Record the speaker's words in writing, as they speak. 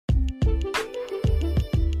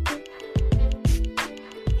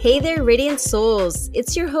Hey there, Radiant Souls.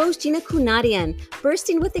 It's your host, Gina Kunadian,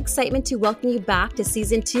 bursting with excitement to welcome you back to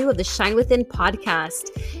Season 2 of the Shine Within podcast.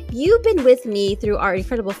 You've been with me through our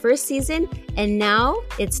incredible first season, and now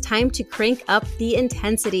it's time to crank up the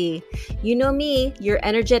intensity. You know me, your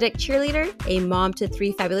energetic cheerleader, a mom to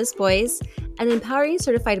 3 fabulous boys, an empowering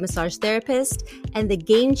certified massage therapist, and the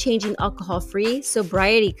game-changing alcohol-free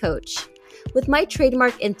sobriety coach. With my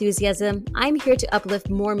trademark enthusiasm, I'm here to uplift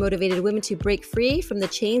more motivated women to break free from the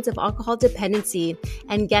chains of alcohol dependency.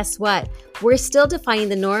 And guess what? We're still defining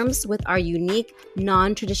the norms with our unique,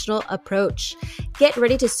 non-traditional approach. Get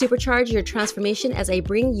ready to supercharge your transformation as I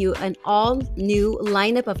bring you an all-new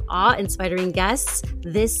lineup of awe-inspiring guests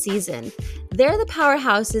this season. They're the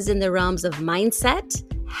powerhouses in the realms of mindset,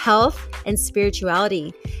 health, and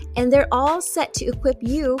spirituality. And they're all set to equip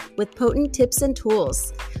you with potent tips and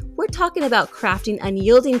tools. We're talking about crafting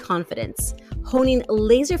unyielding confidence, honing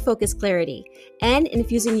laser-focused clarity, and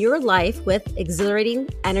infusing your life with exhilarating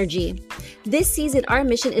energy. This season, our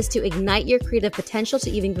mission is to ignite your creative potential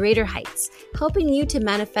to even greater heights, helping you to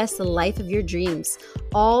manifest the life of your dreams,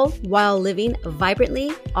 all while living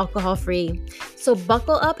vibrantly alcohol-free. So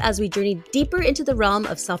buckle up as we journey deeper into the realm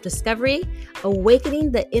of self-discovery,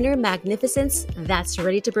 awakening the inner magnificence that's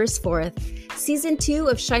ready to burst forth. Season 2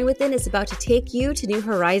 of Shine Within is about to take you to new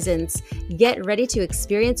horizons. Get ready to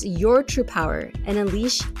experience your true power and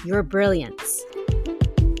unleash your brilliance.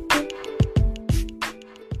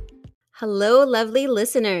 Hello, lovely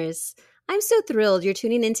listeners. I'm so thrilled you're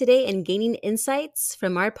tuning in today and gaining insights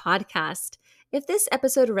from our podcast. If this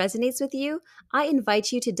episode resonates with you, I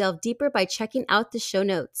invite you to delve deeper by checking out the show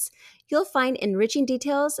notes. You'll find enriching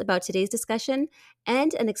details about today's discussion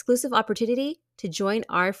and an exclusive opportunity to join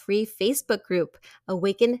our free Facebook group,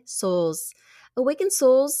 Awaken Souls. Awaken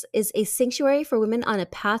Souls is a sanctuary for women on a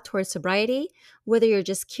path towards sobriety, whether you're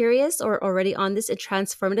just curious or already on this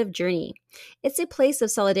transformative journey. It's a place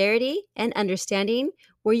of solidarity and understanding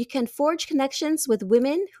where you can forge connections with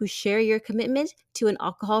women who share your commitment to an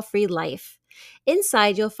alcohol-free life.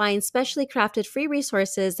 Inside, you'll find specially crafted free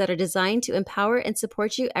resources that are designed to empower and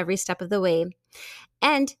support you every step of the way.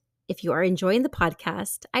 And if you are enjoying the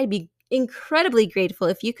podcast, I'd be incredibly grateful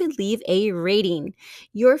if you could leave a rating.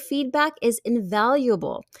 Your feedback is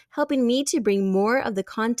invaluable, helping me to bring more of the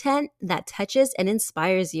content that touches and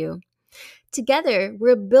inspires you. Together,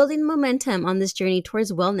 we're building momentum on this journey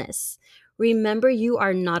towards wellness. Remember, you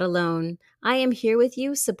are not alone. I am here with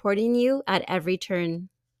you, supporting you at every turn.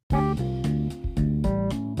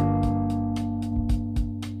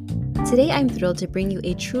 Today, I'm thrilled to bring you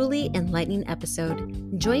a truly enlightening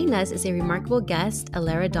episode. Joining us is a remarkable guest,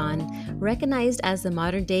 Allera, recognized as the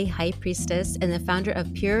modern-day High Priestess and the founder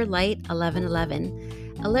of Pure Light 1111.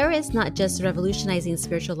 Allera is not just revolutionizing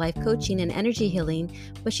spiritual life coaching and energy healing,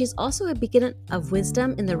 but she's also a beacon of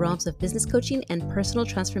wisdom in the realms of business coaching and personal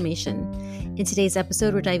transformation. In today's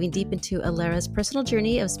episode, we're diving deep into Allera's personal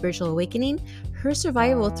journey of spiritual awakening, her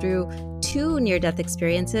survival through 2 near-death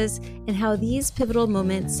experiences, and how these pivotal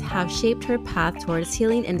moments have shaped her path towards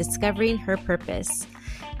healing and discovering her purpose.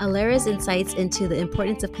 Allera's insights into the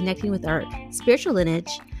importance of connecting with our spiritual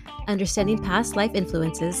lineage, understanding past life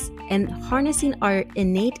influences, and harnessing our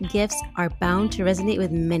innate gifts are bound to resonate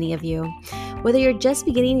with many of you. Whether you're just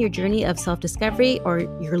beginning your journey of self-discovery or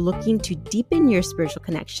you're looking to deepen your spiritual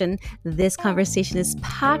connection, this conversation is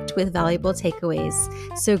packed with valuable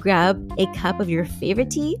takeaways. So grab a cup of your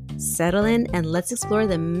favorite tea, settle in, and let's explore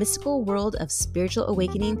the mystical world of spiritual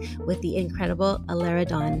awakening with the incredible Allera.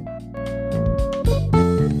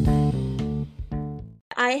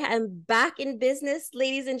 I am back in business,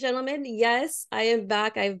 ladies and gentlemen. Yes, I am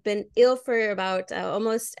back. I've been ill for about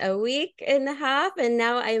almost a week and a half, and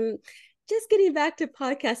now I'm just getting back to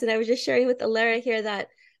podcasting. I was just sharing with Allera here that,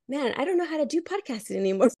 man, I don't know how to do podcasting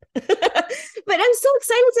anymore. But I'm so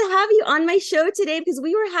excited to have you on my show today because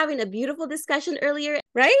we were having a beautiful discussion earlier,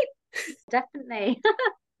 right? Definitely.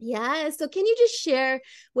 Yeah. So can you just share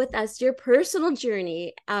with us your personal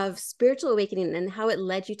journey of spiritual awakening and how it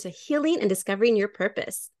led you to healing and discovering your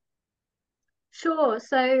purpose? Sure.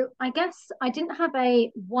 So I guess I didn't have a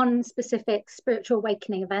one specific spiritual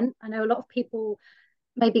awakening event. I know a lot of people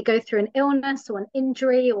maybe go through an illness or an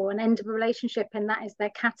injury or an end of a relationship, and that is their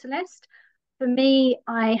catalyst. For me,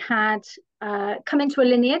 I had come into a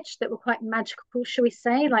lineage that were quite magical, shall we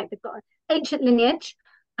say, like they've got an ancient lineage.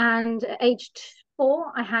 And at age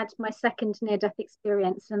 4, I had my second near-death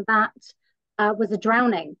experience, and that was a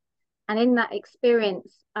drowning. And in that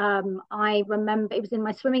experience, I remember it was in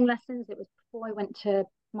my swimming lessons. It was before I went to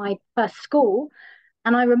my first school.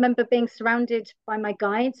 And I remember being surrounded by my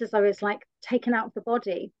guides as I was like taken out of the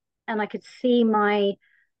body. And I could see my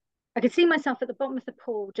I could see myself at the bottom of the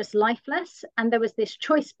pool, just lifeless. And there was this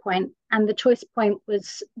choice point, and the choice point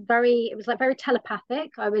was it was like very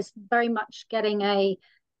telepathic. I was very much getting a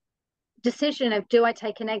decision of, do I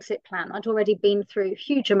take an exit plan? I'd already been through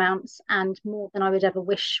huge amounts and more than I would ever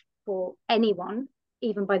wish for anyone,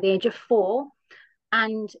 even by the age of 4.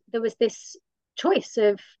 And there was this choice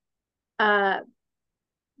of, uh,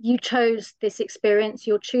 you chose this experience,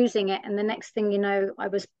 you're choosing it. And the next thing you know, I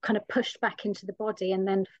was kind of pushed back into the body and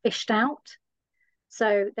then fished out.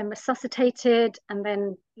 So then resuscitated, and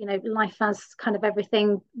then, life as kind of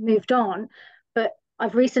everything moved on. But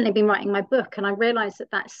I've recently been writing my book, and I realized that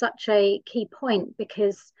that's such a key point,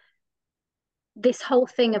 because this whole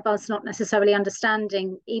thing of us not necessarily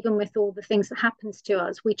understanding, even with all the things that happens to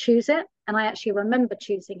us, we choose it. And I actually remember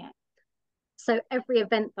choosing it. So every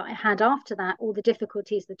event that I had after that, all the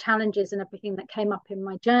difficulties, the challenges, and everything that came up in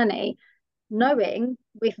my journey, knowing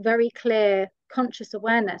with very clear conscious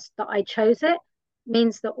awareness that I chose it,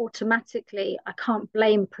 means that automatically I can't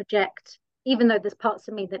blame, project, even though there's parts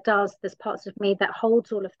of me that does, there's parts of me that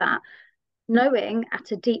holds all of that. Knowing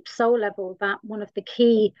at a deep soul level that one of the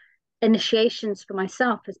key initiations for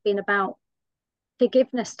myself has been about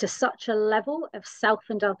forgiveness to such a level of self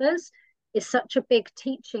and others is such a big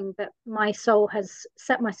teaching that my soul has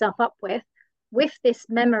set myself up with this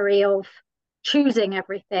memory of choosing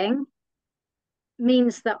everything,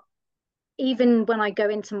 means that even when I go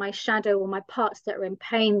into my shadow or my parts that are in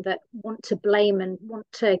pain, that want to blame and want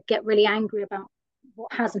to get really angry about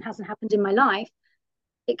what has and hasn't happened in my life,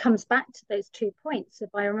 it comes back to those 2 points. If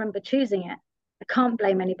I remember choosing it, I can't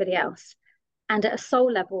blame anybody else. And at a soul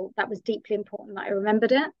level, that was deeply important that I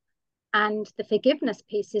remembered it. And the forgiveness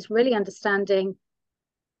piece is really understanding,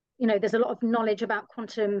 there's a lot of knowledge about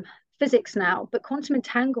quantum physics now, but quantum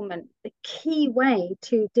entanglement, the key way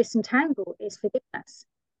to disentangle is forgiveness.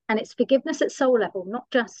 And it's forgiveness at soul level,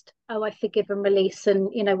 not just, oh, I forgive and release and,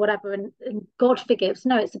 whatever, and God forgives.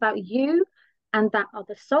 No, it's about you and that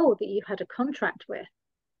other soul that you had a contract with.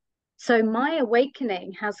 So my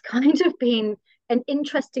awakening has kind of been an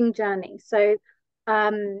interesting journey. So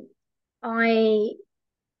I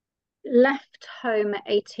left home at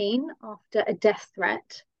 18 after a death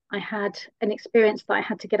threat. I had an experience that I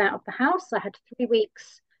had to get out of the house. I had 3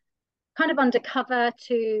 weeks kind of undercover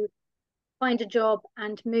to find a job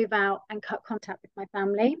and move out and cut contact with my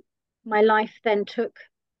family. My life then took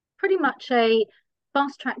pretty much a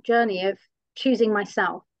fast track journey of choosing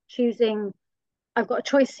myself, choosing, I've got a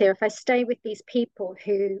choice here. If I stay with these people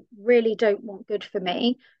who really don't want good for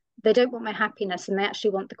me, they don't want my happiness, and they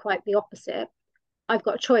actually want quite the opposite. I've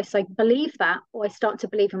got a choice. I believe that, or I start to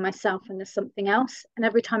believe in myself and there's something else. And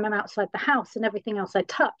every time I'm outside the house and everything else I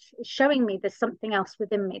touch is showing me there's something else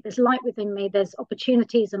within me. There's light within me. There's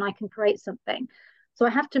opportunities, and I can create something. So I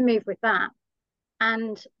have to move with that.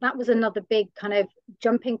 And that was another big kind of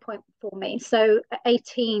jumping point for me. So at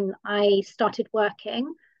 18, I started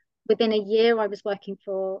working. Within a year, I was working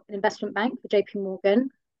for an investment bank, for JP Morgan.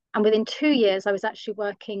 And within 2 years, I was actually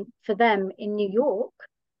working for them in New York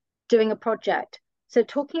doing a project. So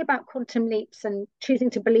talking about quantum leaps and choosing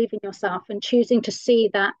to believe in yourself and choosing to see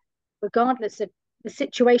that regardless of the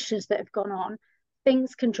situations that have gone on,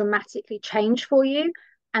 things can dramatically change for you,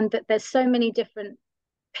 and that there's so many different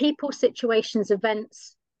people, situations,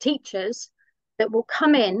 events, teachers that will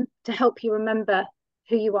come in to help you remember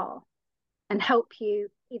who you are and help you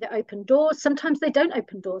either open doors. Sometimes they don't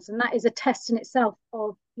open doors, and that is a test in itself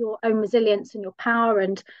of your own resilience and your power.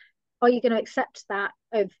 And are you going to accept that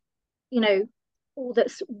of, all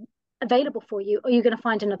that's available for you, or are you going to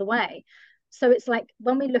find another way? So it's like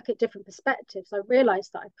when we look at different perspectives, I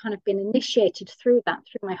realized that I've kind of been initiated through that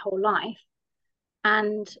through my whole life.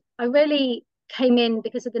 And I really came in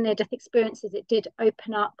because of the near-death experiences. It did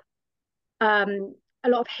open up a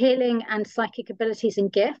lot of healing and psychic abilities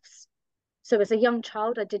and gifts. So as a young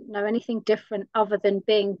child, I didn't know anything different other than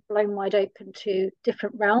being blown wide open to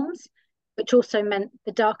different realms, which also meant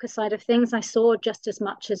the darker side of things I saw just as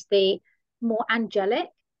much as the more angelic.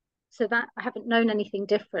 So that I haven't known anything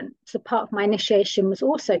different. So part of my initiation was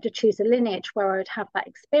also to choose a lineage where I would have that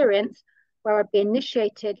experience, where I'd be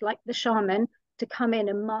initiated like the shaman to come in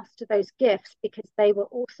and master those gifts, because they were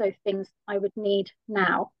also things I would need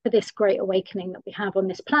now for this great awakening that we have on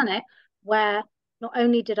this planet, where not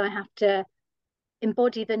only did I have to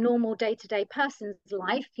embody the normal day-to-day person's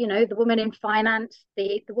life, the woman in finance,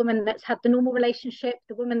 the woman that's had the normal relationship,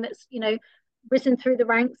 the woman that's, risen through the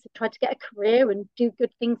ranks and tried to get a career and do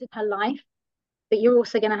good things in her life. But you're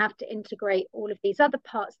also going to have to integrate all of these other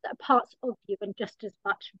parts that are parts of you and just as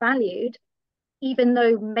much valued, even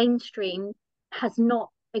though mainstream has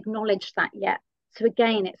not acknowledged that yet. So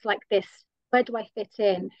again, it's like this Where do I fit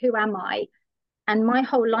in? Who am I? And my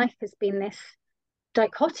whole life has been this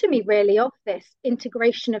dichotomy, really, of this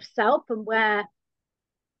integration of self and where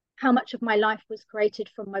how much of my life was created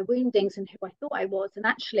from my woundings and who I thought I was, and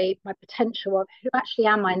actually my potential of who actually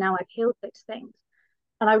am I now I've healed those things.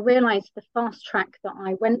 And I realized the fast track that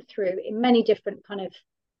I went through in many different kind of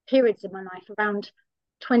periods of my life. Around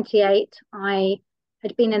 28, I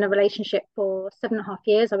had been in a relationship for 7.5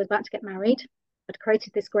 years. I was about to get married. I'd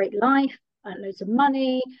created this great life, earned loads of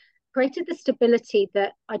money, created the stability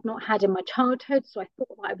that I'd not had in my childhood. So I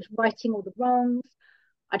thought that I was righting all the wrongs.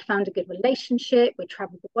 I'd found a good relationship. We'd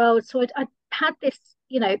traveled the world. So I'd had this,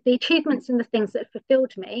 the achievements and the things that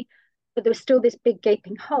fulfilled me, but there was still this big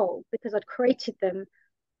gaping hole because I'd created them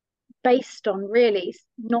based on really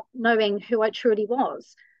not knowing who I truly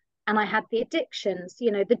was. And I had the addictions,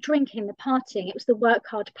 the drinking, the partying. It was the work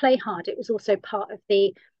hard, play hard. It was also part of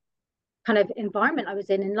the kind of environment I was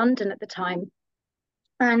in London at the time.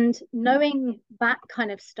 And knowing that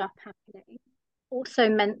kind of stuff happening also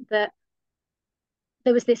meant that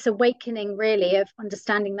there was this awakening, really, of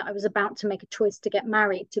understanding that I was about to make a choice to get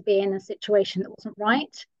married, to be in a situation that wasn't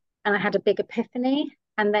right. And I had a big epiphany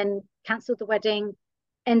and then cancelled the wedding,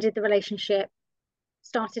 ended the relationship,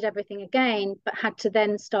 started everything again, but had to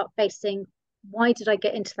then start facing, why did I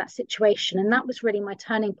get into that situation? And that was really my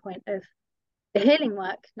turning point of the healing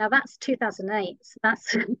work. Now that's 2008, so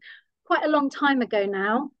that's quite a long time ago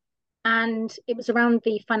now. And it was around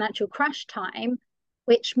the financial crash time,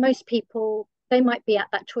 which most people, they might be at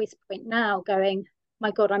that choice point now going, my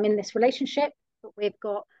God, I'm in this relationship, but we've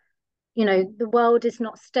got, the world is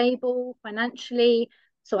not stable financially,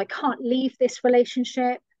 so I can't leave this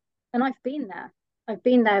relationship. And I've been there. I've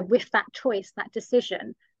been there with that choice, that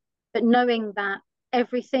decision, but knowing that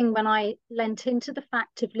everything, when I lent into the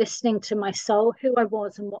fact of listening to my soul, who I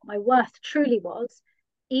was and what my worth truly was,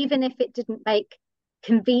 even if it didn't make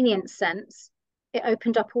convenient sense, it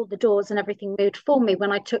opened up all the doors and everything moved for me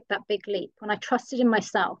when I took that big leap. When I trusted in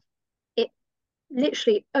myself, it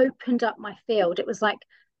literally opened up my field. It was like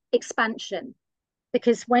expansion.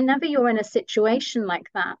 Because whenever you're in a situation like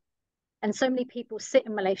that, and so many people sit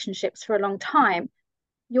in relationships for a long time,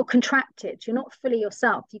 you're contracted. You're not fully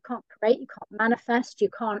yourself. You can't create, you can't manifest, you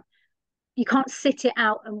can't sit it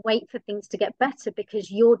out and wait for things to get better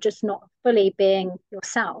because you're just not fully being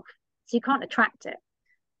yourself. So you can't attract it.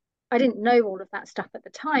 I didn't know all of that stuff at the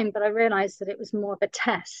time, but I realized that it was more of a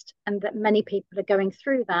test and that many people are going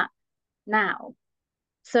through that now.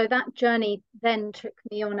 So that journey then took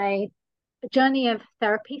me on a journey of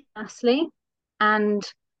therapy, firstly, and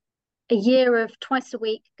a year of twice a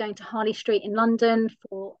week going to Harley Street in London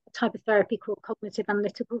for a type of therapy called cognitive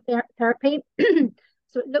analytical therapy.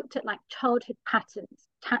 So it looked at like childhood patterns,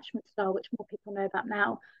 attachment style, which more people know about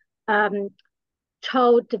now,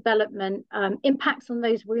 child development, impacts on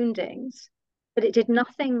those woundings, but it did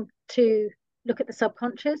nothing to look at the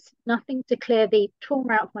subconscious, nothing to clear the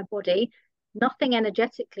trauma out of my body, nothing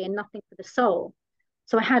energetically, and nothing for the soul.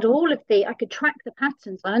 So I had I could track the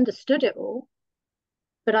patterns, I understood it all,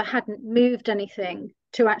 but I hadn't moved anything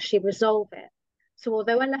to actually resolve it. So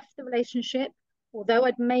although I left the relationship, although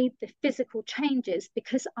I'd made the physical changes,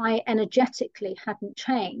 because I energetically hadn't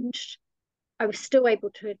changed, I was still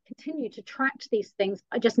able to continue to track these things.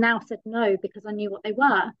 I just now said no because I knew what they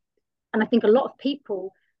were. And I think a lot of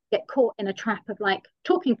people get caught in a trap of like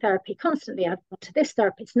talking therapy constantly. I've gone to this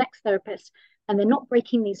therapist, next therapist, and they're not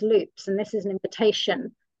breaking these loops. And this is an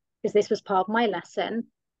invitation, because this was part of my lesson.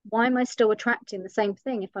 Why am I still attracting the same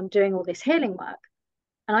thing if I'm doing all this healing work?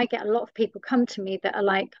 And I get a lot of people come to me that are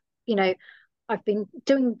like, I've been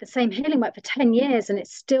doing the same healing work for 10 years and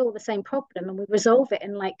it's still the same problem. And we resolve it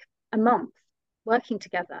in like a month working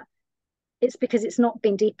together. It's because it's not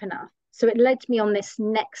been deep enough. So it led me on this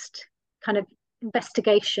next kind of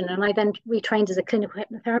investigation. And I then retrained as a clinical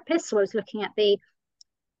hypnotherapist. So I was looking at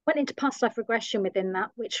went into past life regression within that,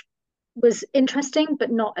 which was interesting, but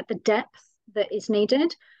not at the depth that is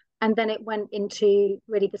needed. And then it went into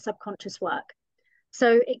really the subconscious work.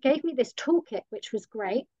 So it gave me this toolkit, which was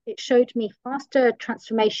great. It showed me faster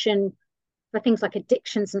transformation for things like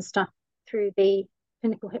addictions and stuff through the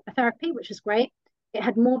clinical hypnotherapy, which is great. It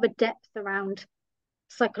had more of a depth around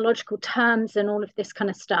psychological terms and all of this kind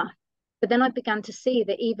of stuff. But then I began to see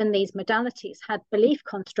that even these modalities had belief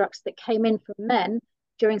constructs that came in from men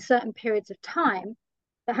during certain periods of time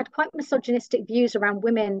that had quite misogynistic views around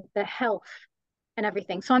women, their health and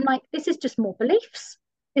everything. So I'm like, this is just more beliefs.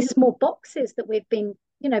 This is more boxes that we've been,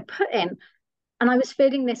 put in. And I was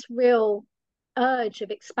feeling this real urge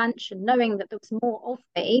of expansion, knowing that there was more of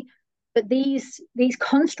me. But these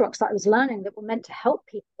constructs that I was learning that were meant to help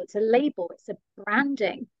people, it's a label, it's a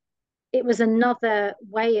branding. it was another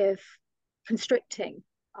way of constricting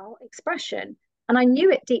our expression. And I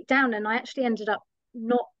knew it deep down. And I actually ended up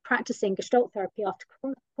not practicing Gestalt therapy after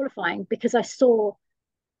qualifying because I saw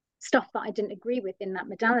stuff that I didn't agree with in that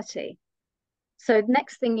modality. So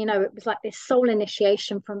next thing you know, it was like this soul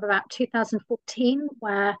initiation from about 2014,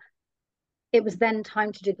 where it was then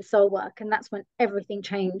time to do the soul work. And that's when everything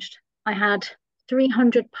changed. I had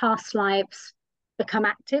 300 past lives become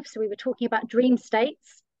active. So we were talking about dream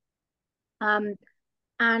states. And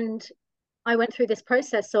I went through this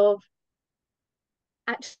process of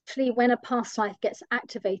actually, when a past life gets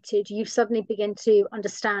activated, you suddenly begin to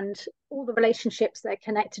understand all the relationships that are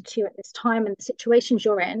connected to you at this time and the situations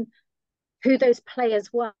you're in, who those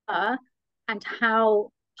players were, and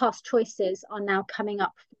how past choices are now coming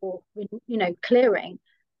up for, clearing.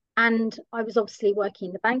 And I was obviously working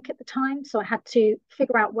in the bank at the time, so I had to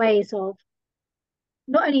figure out ways of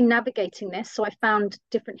not only navigating this. So I found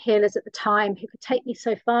different healers at the time who could take me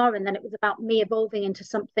so far, and then it was about me evolving into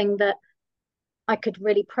something that I could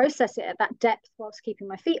really process it at that depth whilst keeping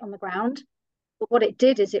my feet on the ground. But what it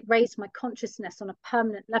did is it raised my consciousness on a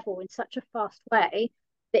permanent level in such a fast way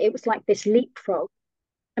that it was like this leapfrog.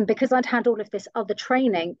 And because I'd had all of this other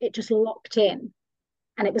training, it just locked in.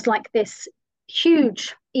 And it was like this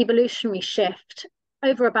huge evolutionary shift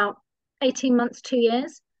over about 18 months, 2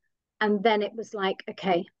 years. And then it was like,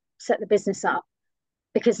 okay, set the business up.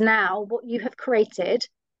 Because now what you have created,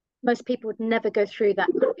 most people would never go through that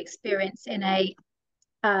kind of experience in a,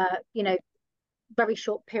 very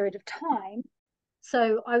short period of time.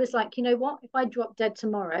 So I was like, you know what? If I drop dead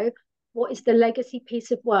tomorrow, what is the legacy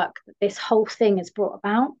piece of work that this whole thing has brought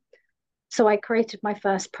about? So I created my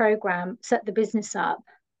first program, set the business up,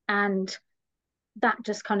 and that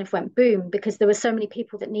just kind of went boom because there were so many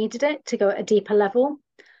people that needed it to go at a deeper level.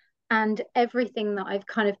 And everything that I've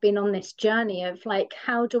kind of been on this journey of like,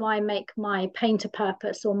 how do I make my pain to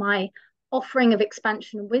purpose or my offering of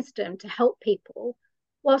expansion and wisdom to help people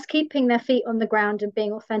whilst keeping their feet on the ground and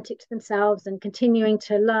being authentic to themselves and continuing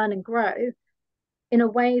to learn and grow in a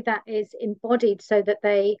way that is embodied so that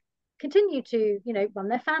they continue to, run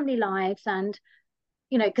their family lives and,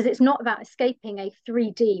 because it's not about escaping a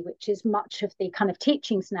 3D, which is much of the kind of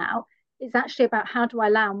teachings now. It's actually about how do I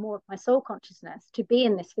allow more of my soul consciousness to be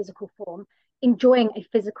in this physical form, enjoying a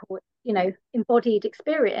physical, embodied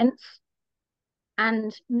experience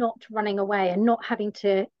and not running away and not having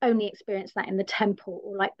to only experience that in the temple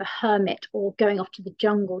or like the hermit or going off to the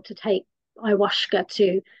jungle to take ayahuasca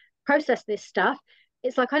to process this stuff.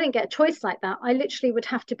 It's like I didn't get a choice like that. I literally would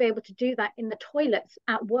have to be able to do that in the toilets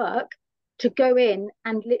at work, to go in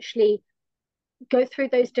and literally go through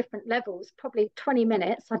those different levels, probably 20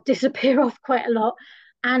 minutes. I'd disappear off quite a lot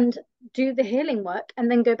and do the healing work and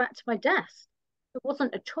then go back to my desk. It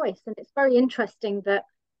wasn't a choice. And it's very interesting that,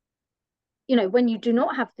 when you do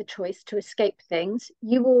not have the choice to escape things,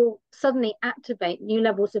 you will suddenly activate new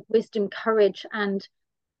levels of wisdom, courage, and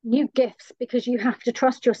new gifts because you have to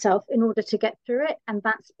trust yourself in order to get through it. And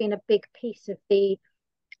that's been a big piece of the,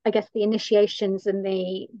 I guess, the initiations and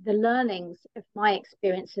the learnings of my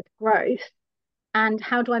experience of growth. And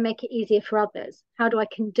how do I make it easier for others? How do I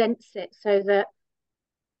condense it so that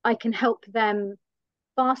I can help them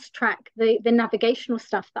fast track the navigational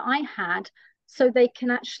stuff that I had so they can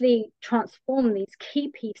actually transform these key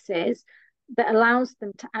pieces that allows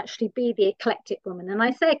them to actually be the eclectic woman. And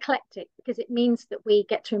I say eclectic because it means that we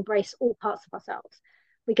get to embrace all parts of ourselves.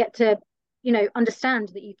 We get to,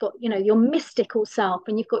 understand that you've got, your mystical self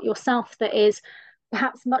and you've got yourself that is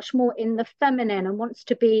perhaps much more in the feminine and wants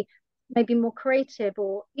to be maybe more creative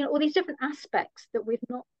or, all these different aspects that we've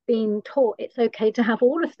not been taught it's okay to have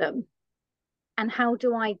all of them. And how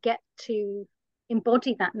do I get to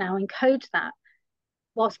embody that now, encode that,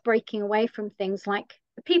 whilst breaking away from things like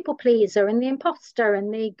the people pleaser and the imposter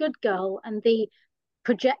and the good girl and the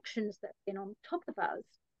projections that have been on top of us?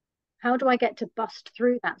 How do I get to bust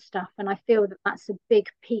through that stuff? And I feel that that's a big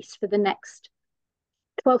piece for the next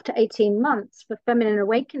 12 to 18 months for feminine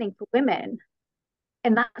awakening for women.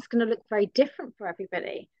 And that's going to look very different for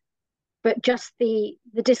everybody. But just the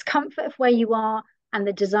discomfort of where you are and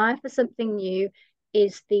the desire for something new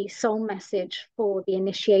is the soul message for the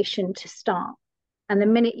initiation to start. And the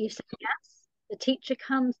minute you say yes, the teacher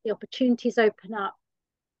comes, the opportunities open up,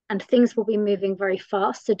 and things will be moving very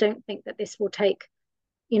fast. So don't think that this will take,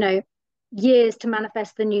 years to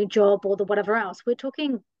manifest the new job or the whatever else. We're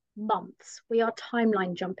talking months. We are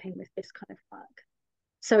timeline jumping with this kind of work.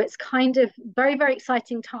 So it's kind of very, very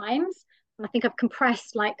exciting times. And I think I've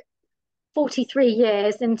compressed like 43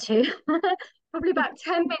 years into probably about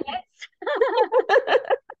 10 minutes.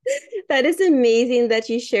 That is amazing that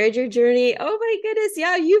you shared your journey. Oh my goodness.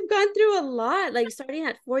 Yeah, you've gone through a lot, like starting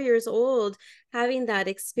at 4 years old, having that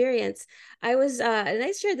experience. And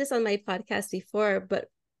I shared this on my podcast before, but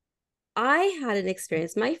I had an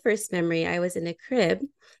experience. My first memory, I was in a crib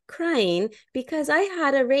crying because I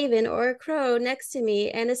had a raven or a crow next to me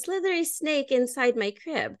and a slithery snake inside my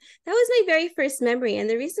crib. That was my very first memory. And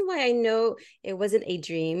the reason why I know it wasn't a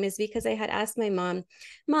dream is because I had asked my mom,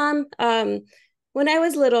 Mom, when I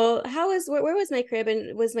was little, where was my crib,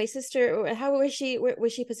 and was my sister, how was she, where,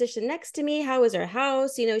 was she positioned next to me? How was her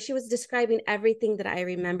house? She was describing everything that I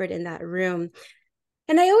remembered in that room.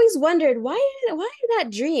 And I always wondered why that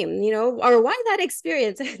dream, or why that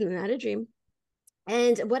experience, not a dream.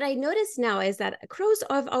 And what I notice now is that crows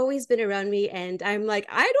have always been around me, and I'm like,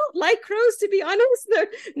 I don't like crows, to be honest. They're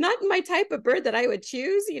not my type of bird that I would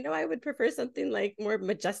choose. I would prefer something like more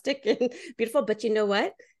majestic and beautiful. But you know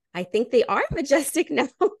what? I think they are majestic now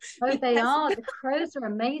Oh, they because are. The crows are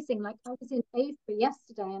amazing. Like I was in Avebury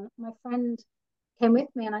yesterday, and my friend came with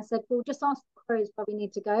me, and I said, "Well, just ask the crows where we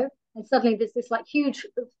need to go." And suddenly there's this like huge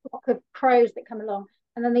flock of crows that come along,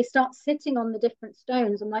 and then they start sitting on the different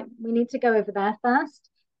stones. I'm like, "We need to go over there first."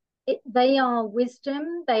 They are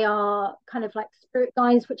wisdom. They are kind of like spirit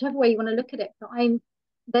guides, whichever way you want to look at it. But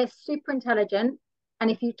they're super intelligent,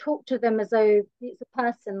 and if you talk to them as though it's a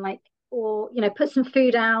person, like, or put some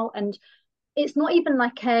food out, and it's not even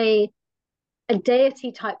like a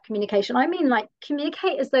deity type communication. I mean, like,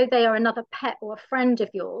 communicate as though they are another pet or a friend of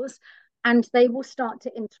yours, and they will start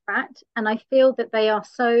to interact. And I feel that they are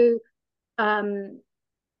so, um,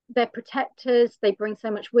 they're protectors, they bring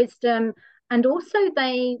so much wisdom. And also,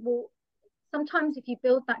 they will sometimes, if you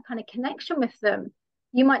build that kind of connection with them,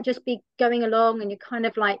 you might just be going along and you're kind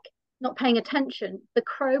of like not paying attention. The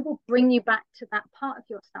crow will bring you back to that part of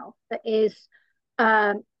yourself that is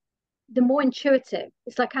um, the more intuitive.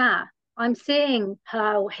 It's like, I'm seeing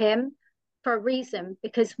her or him for a reason,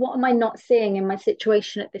 because what am I not seeing in my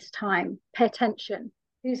situation at this time? Pay attention.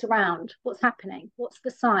 Who's around? What's happening? What's the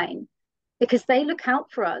sign? Because they look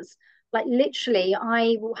out for us. Like, literally,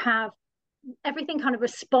 I will have everything kind of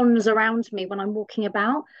responds around me when I'm walking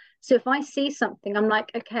about. So if I see something, I'm like,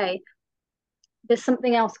 okay, there's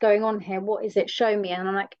something else going on here. What is it? Show me. And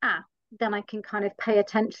I'm like, then I can kind of pay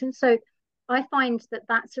attention. So I find that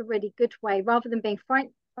that's a really good way, rather than being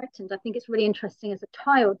frightened. I think it's really interesting as a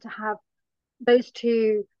child to have those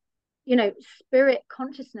two, spirit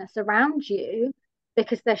consciousness around you,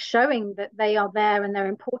 because they're showing that they are there and they're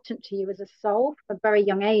important to you as a soul from a very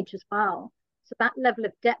young age as well. So that level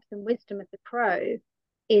of depth and wisdom of the crow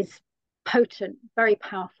is potent, very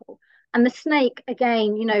powerful. And the snake,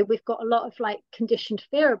 again, we've got a lot of like conditioned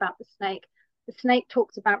fear about the snake. The snake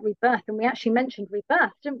talks about rebirth, and we actually mentioned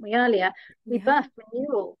rebirth, didn't we, earlier? yeah. Rebirth,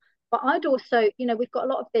 renewal. But I'd also, we've got a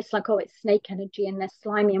lot of this, like, oh, it's snake energy and they're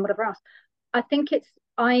slimy and whatever else.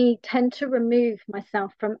 I tend to remove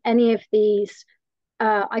myself from any of these.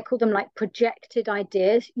 I call them like projected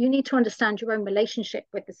ideas. You need to understand your own relationship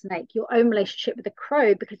with the snake, your own relationship with the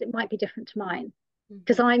crow, because it might be different to mine.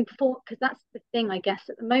 Because Mhm. because that's the thing, I guess,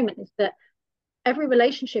 at the moment, is that every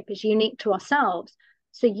relationship is unique to ourselves.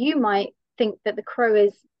 So you might think that the crow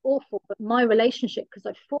is awful, but my relationship, because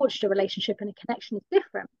I've forged a relationship and a connection, is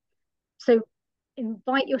different. So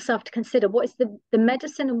invite yourself to consider what is the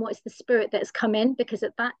medicine and what is the spirit that has come in, because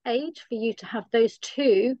at that age, for you to have those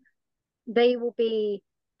two, they will be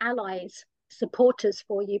allies, supporters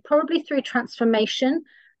for you, probably through transformation.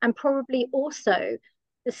 And probably also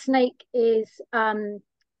the snake is the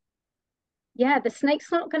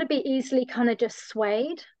snake's not going to be easily kind of just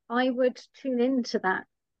swayed. I would tune into that,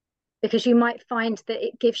 because you might find that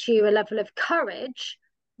it gives you a level of courage,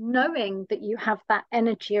 knowing that you have that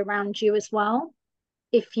energy around you as well,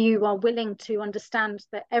 if you are willing to understand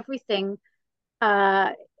that everything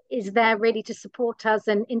uh, is there really to support us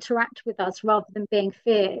and interact with us rather than being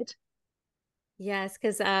feared. Yes,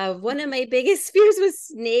 because one of my biggest fears was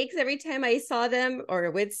snakes. Every time I saw them or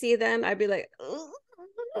would see them, I'd be like, "Ugh."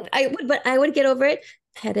 But I would get over it,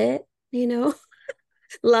 pet it,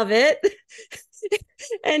 love it.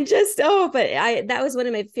 And just, but that was one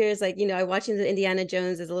of my fears. Like, I watching the Indiana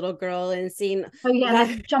Jones as a little girl and seeing Oh yeah, that,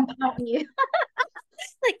 like jump out on you.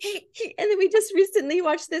 like, and then we just recently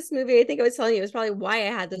watched this movie. I think I was telling you, it was probably why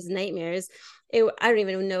I had those nightmares. I don't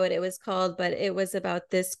even know what it was called, but it was about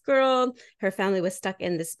this girl. Her family was stuck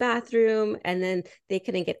in this bathroom, and then they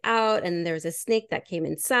couldn't get out. And there was a snake that came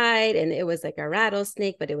inside, and it was like a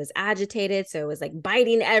rattlesnake, but it was agitated, so it was like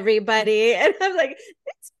biting everybody. And I'm like,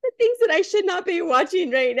 that's the things that I should not be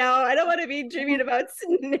watching right now. I don't want to be dreaming about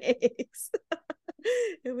snakes.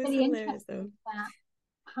 It was Really hilarious, interesting though. with that.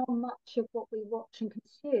 how much of what we watch and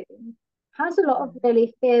consume has a lot of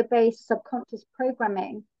really fear-based subconscious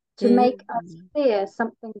programming to make us Mm. fear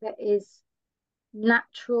something that is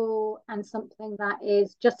natural and something that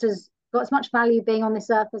is just as got as much value being on this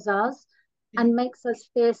earth as us, and makes us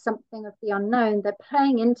fear something of the unknown. They're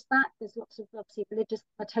playing into that. There's lots of obviously religious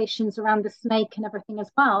connotations around the snake and everything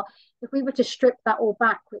as well. If we were to strip that all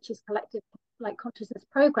back, which is collective like consciousness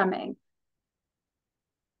programming,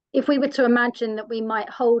 if we were to imagine that we might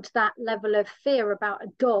hold that level of fear about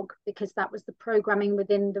a dog because that was the programming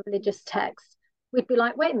within the religious text, we'd be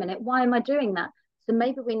like, wait a minute, why am I doing that? So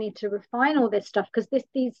maybe we need to refine all this stuff, because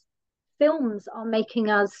these films are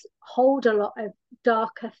making us hold a lot of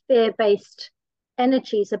darker, fear-based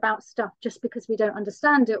energies about stuff just because we don't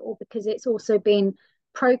understand it, or because it's also been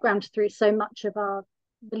programmed through so much of our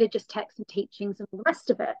religious texts and teachings and all the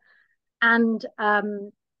rest of it. And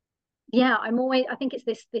yeah, I think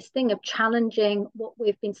it's this thing of challenging what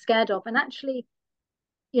we've been scared of. And actually,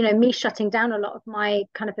 me shutting down a lot of my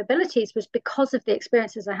kind of abilities was because of the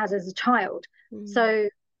experiences I had as a child. So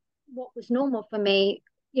what was normal for me,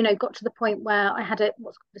 got to the point where I had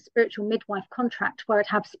what's called a spiritual midwife contract, where I'd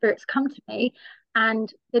have spirits come to me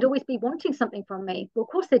and they'd always be wanting something from me. Well, of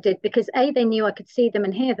course they did, because A, they knew I could see them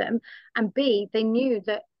and hear them, and B, they knew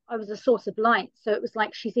that I was a source of light. So it was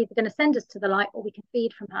like, she's either going to send us to the light or we can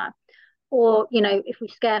feed from her. Or, if we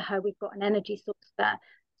scare her, we've got an energy source there.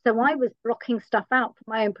 So I was blocking stuff out for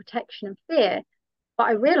my own protection and fear. But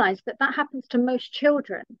I realized that that happens to most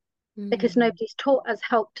children, because nobody's taught us,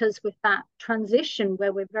 helped us with that transition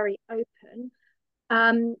where we're very open.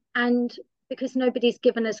 And because nobody's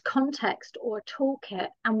given us context or a toolkit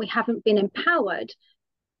and we haven't been empowered,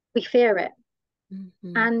 we fear it.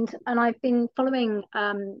 And I've been following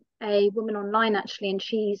a woman online actually, and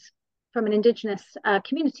she's from an Indigenous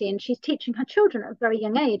community, and she's teaching her children at a very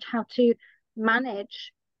young age how to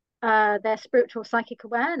manage their spiritual psychic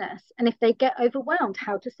awareness, and if they get overwhelmed,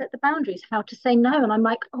 how to set the boundaries, how to say no. And I'm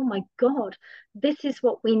like, oh my God, this is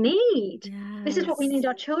what we need. This is what we need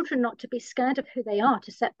our children not to be scared of who they are,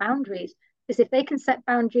 to set boundaries. Because if they can set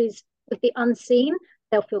boundaries with the unseen,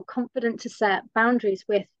 they'll feel confident to set boundaries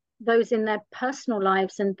with those in their personal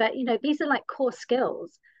lives. And that, these are like core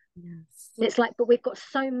skills. Yes. And it's like, but we've got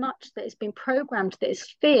so much that has been programmed, that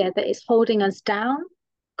is fear, that is holding us down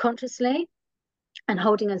consciously and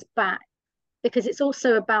holding us back, because it's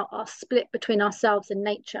also about our split between ourselves and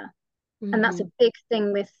nature. And that's a big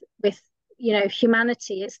thing with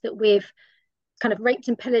humanity, is that we've kind of raped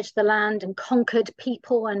and pillaged the land and conquered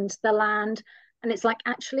people and the land. And it's like,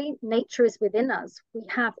 actually, nature is within us. We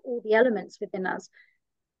have all the elements within us.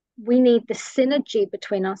 We need the synergy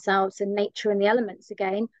between ourselves and nature and the elements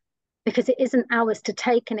again, because it isn't ours to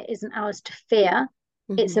take and it isn't ours to fear.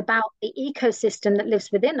 It's about the ecosystem that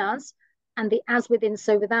lives within us, and the as within,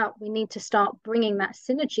 so without. We need to start bringing that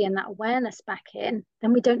synergy and that awareness back in.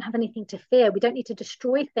 Then we don't have anything to fear. We don't need to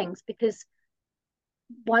destroy things, because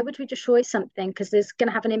why would we destroy something? Because there's going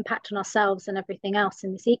to have an impact on ourselves and everything else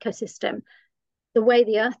in this ecosystem. The way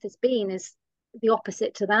the earth has been is the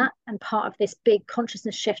opposite to that. And part of this big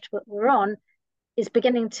consciousness shift that we're on is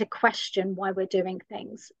beginning to question why we're doing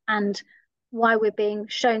things, and why we're being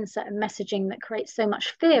shown certain messaging that creates so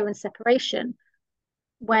much fear and separation.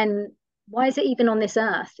 When, why is it even on this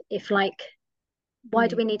earth if, like, why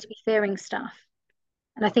do we need to be fearing stuff?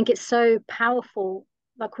 And I think it's so powerful,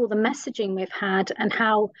 like all the messaging we've had, and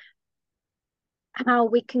how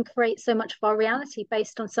we can create so much of our reality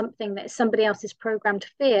based on something that somebody else's programmed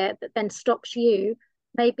fear, that then stops you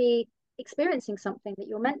maybe experiencing something that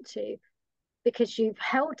you're meant to, because you've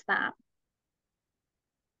held that.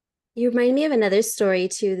 You remind me of another story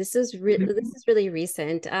too. This is really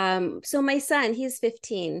recent. So my son, he's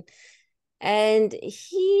 15, and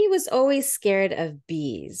he was always scared of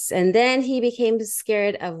bees, and then he became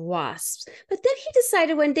scared of wasps. But then he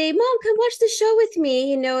decided one day, Mom, come watch the show with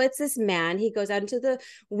me. It's this man, he goes out into the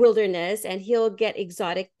wilderness and he'll get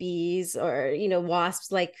exotic bees, or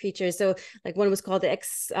wasps like creatures. So like one was called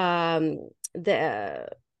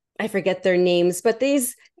I forget their names, but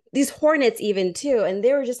these hornets even too, and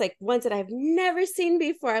they were just like ones that I've never seen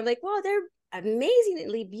before. I'm like, wow, they're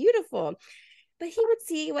amazingly beautiful. But he would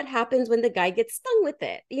see what happens when the guy gets stung with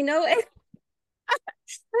it, and I'm like,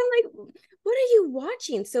 what are you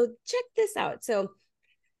watching? So check this out. So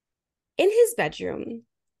in his bedroom,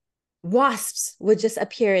 wasps would just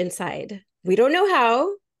appear inside. We don't know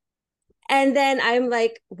how. And then I'm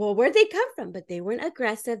like, well, where'd they come from? But they weren't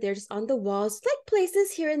aggressive. They're just on the walls, like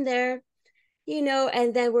places here and there,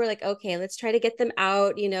 and then we're like, okay, let's try to get them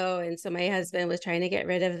out, and so my husband was trying to get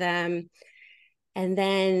rid of them. And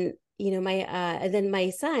then,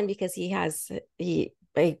 my son, because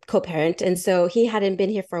my co-parent. And so he hadn't been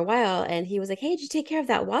here for a while. And he was like, hey, did you take care of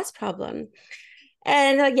that wasp problem?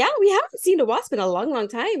 And like, yeah, we haven't seen a wasp in a long, long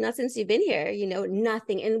time. Not since you've been here,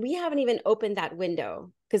 nothing. And we haven't even opened that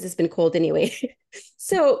window because it's been cold anyway.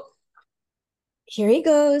 So here he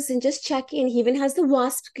goes and just checking. He even has the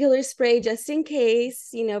wasp killer spray just in case,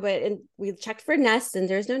 and we checked for nests and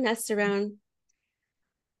there's no nests around.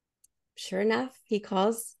 Sure enough, he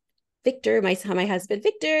calls Victor, my husband.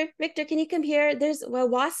 Victor, can you come here? There's a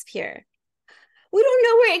wasp here. We don't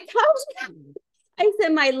know where it comes from. I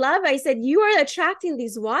said, my love, you are attracting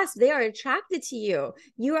these wasps. They are attracted to you.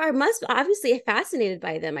 You are must obviously fascinated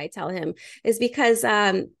by them. I tell him is because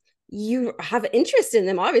you have interest in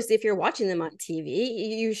them. Obviously, if you're watching them on TV,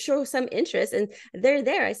 you show some interest and they're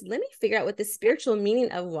there. I said, let me figure out what the spiritual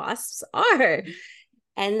meaning of wasps are.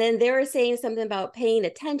 And then they were saying something about paying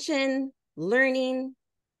attention, learning,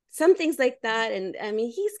 some things like that. And I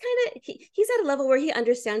mean, he's at a level where he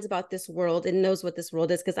understands about this world and knows what this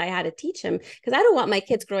world is, because I had to teach him, because I don't want my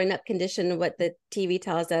kids growing up conditioned what the TV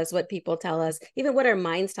tells us, what people tell us, even what our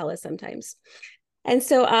minds tell us sometimes. And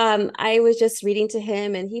so I was just reading to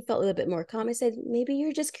him and he felt a little bit more calm. I said, maybe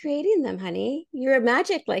you're just creating them, honey. You're a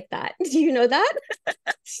magic like that. Do you know that?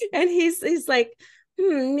 And he's like,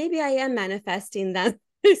 maybe I am manifesting them.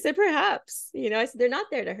 I said, perhaps, I said, they're not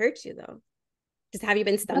there to hurt you though. Just have you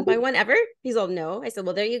been stung by one ever? He's all, no. I said,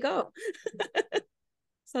 well, there you go.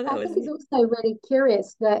 So that I was think it's also really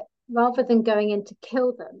curious that rather than going in to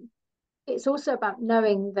kill them, it's also about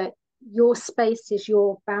knowing that your space is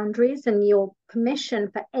your boundaries and your permission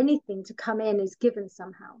for anything to come in is given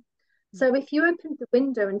somehow. So if you opened the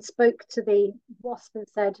window and spoke to the wasp and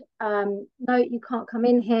said, no, you can't come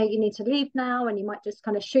in here, you need to leave now, and you might just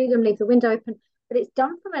kind of shoo them, leave the window open, but it's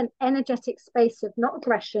done from an energetic space of not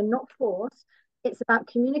aggression, not force. It's about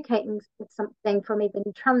communicating with something from either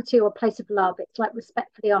neutrality or a place of love. It's like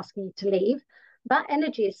respectfully asking you to leave. That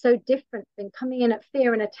energy is so different than coming in at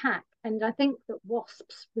fear and attack. And I think that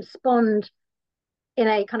wasps respond in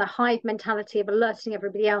a kind of hive mentality of alerting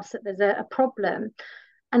everybody else that there's a problem.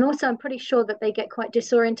 And also, I'm pretty sure that they get quite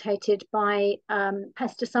disorientated by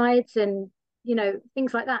pesticides and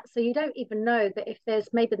things like that. So you don't even know that if there's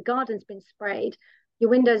maybe the garden's been sprayed, your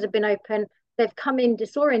windows have been open, they've come in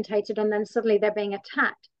disorientated, and then suddenly they're being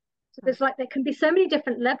attacked. So there can be so many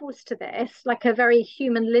different levels to this, like a very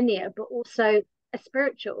human linear, but also a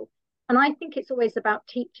spiritual. And I think it's always about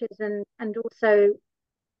teachers and also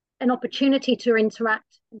an opportunity to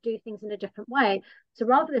interact and do things in a different way. So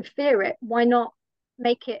rather than fear it, why not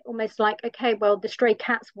make it almost like, okay, well, the stray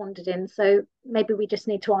cat's wandered in, so maybe we just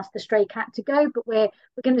need to ask the stray cat to go, but we're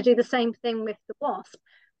going to do the same thing with the wasp.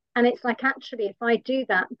 And it's like, actually, if I do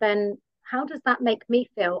that, then how does that make me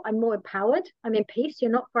feel? I'm more empowered. I'm in peace.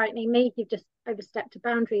 You're not frightening me. You've just overstepped a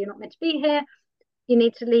boundary. You're not meant to be here. You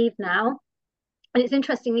need to leave now. And it's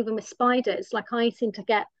interesting, even with spiders, like I seem to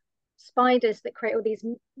get spiders that create all these,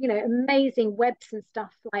 amazing webs and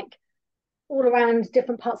stuff, like all around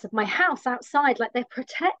different parts of my house outside, like they're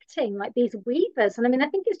protecting like these weavers. And I mean, I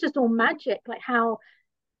think it's just all magic, like how,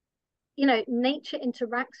 nature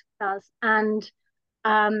interacts with us. And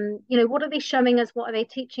what are they showing us? What are they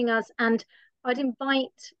teaching us? And I'd invite,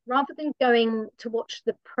 rather than going to watch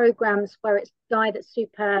the programs where it's a guy that's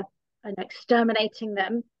super exterminating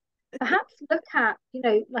them, perhaps look at,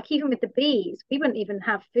 like even with the bees, we wouldn't even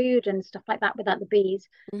have food and stuff like that without the bees.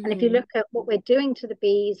 Mm-hmm. And if you look at what we're doing to the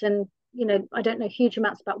bees, and, I don't know huge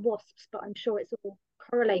amounts about wasps, but I'm sure it's all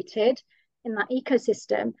correlated in that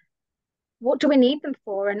ecosystem. What do we need them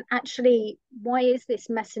for? And actually, why is this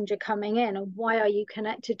messenger coming in? And why are you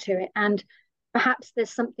connected to it? And perhaps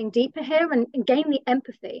there's something deeper here, and gain the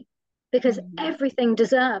empathy, because everything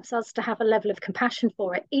deserves us to have a level of compassion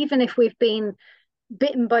for it. Even if we've been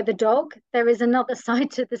bitten by the dog, there is another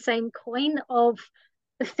side to the same coin of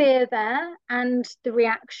the fear there and the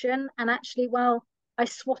reaction. And actually, well, I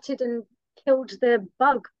swatted and killed the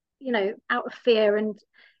bug, out of fear. And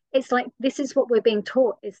it's like, this is what we're being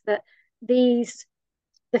taught, is that the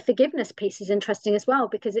forgiveness piece is interesting as well,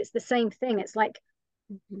 because it's the same thing. It's like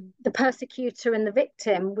the persecutor and the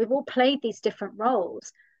victim, we've all played these different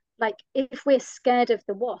roles. Like, if we're scared of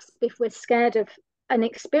the wasp, if we're scared of an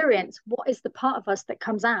experience, what is the part of us that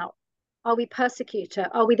comes out? Are we persecutor?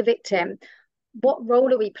 Are we the victim? What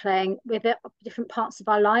role are we playing with it, different parts of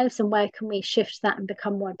our lives, and where can we shift that and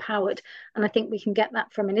become more empowered? And I think we can get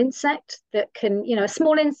that from an insect that can, a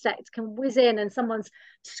small insect can whiz in and someone's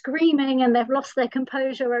screaming and they've lost their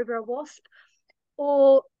composure over a wasp.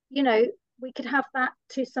 Or, we could have that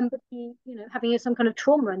to somebody, having some kind of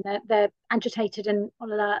trauma and they're agitated and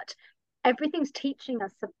on alert. Everything's teaching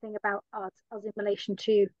us something about us in relation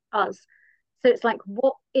to us. So it's like,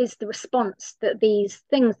 what is the response that these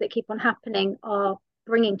things that keep on happening are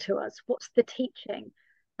bringing to us? What's the teaching?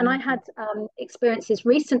 And I Mhm. had experiences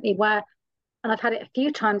recently where, and I've had it a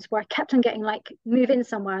few times where I kept on getting like move in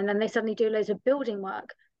somewhere and then they suddenly do loads of building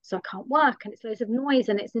work. So I can't work and it's loads of noise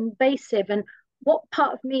and it's invasive. And what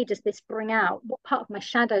part of me does this bring out? What part of my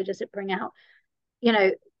shadow does it bring out? You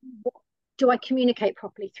know, what, do I communicate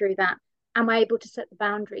properly through that? Am I able to set the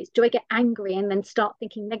boundaries? Do I get angry and then start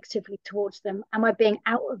thinking negatively towards them? Am I being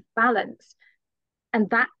out of balance? And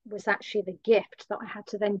that was actually the gift that I had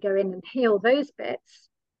to then go in and heal those bits.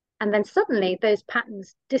 And then suddenly those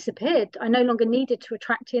patterns disappeared. I no longer needed to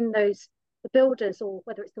attract in those the builders or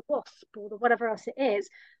whether it's the wasp or the whatever else it is,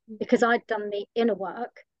 because I'd done the inner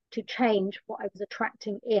work to change what I was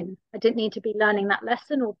attracting in. I didn't need to be learning that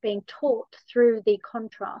lesson or being taught through the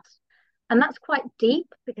contrast. And that's quite deep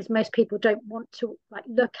because most people don't want to like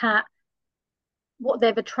look at what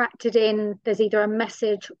they've attracted in. There's either a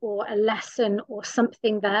message or a lesson or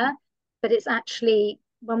something there, but it's actually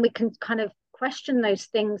when we can kind of question those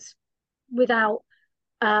things without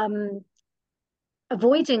um,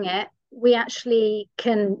 avoiding it, we actually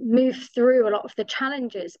can move through a lot of the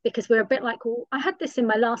challenges because we're a bit like, well, I had this in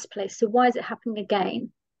my last place, so why is it happening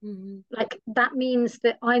again? Mhm. Like that means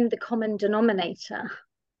that I'm the common denominator,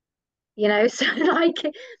 you know? So like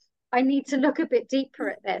I need to look a bit deeper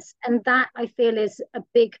at this. And that I feel is a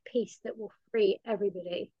big piece that will free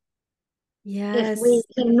everybody. If we Yes.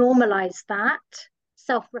 can normalize that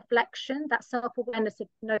self-reflection, that self-awareness of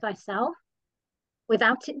know thyself,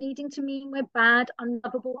 without it needing to mean we're bad,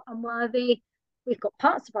 unlovable, unworthy. We've got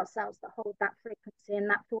parts of ourselves that hold that frequency and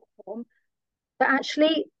that thought form. But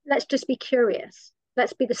actually, let's just be curious.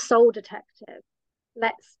 Let's be the soul detective.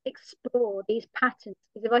 Let's explore these patterns.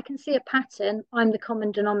 Because if I can see a pattern, I'm the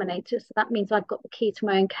common denominator. So that means I've got the key to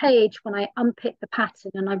my own cage. When I unpick the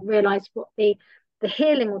pattern and I realize what the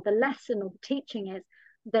healing or the lesson or the teaching is,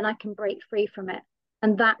 then I can break free from it.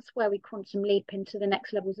 And that's where we quantum leap into the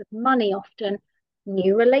next levels of money, often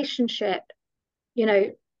new relationship, you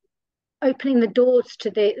know, opening the doors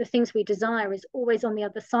to the things we desire is always on the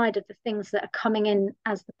other side of the things that are coming in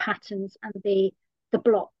as the patterns and the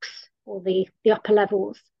blocks or the upper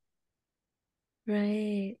levels.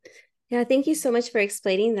 Right. Yeah, thank you so much for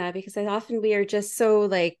explaining that because often we are just so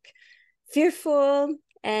like fearful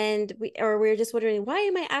and we're just wondering why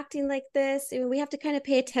am I acting like this? And we have to kind of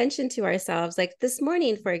pay attention to ourselves. Like this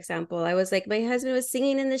morning, for example, I was like my husband was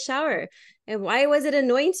singing in the shower and why was it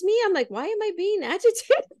annoying to me? I'm like, why am I being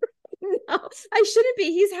agitated? No, I shouldn't be.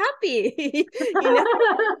 He's happy, you know.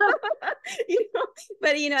 You know,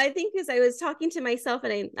 but I think because I was talking to myself,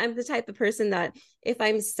 and I'm the type of person that if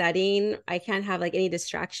I'm studying, I can't have like any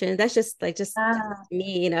distraction. That's just Ah,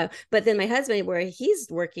 me, But then my husband, where he's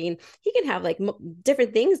working, he can have like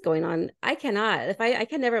different things going on. I cannot. If I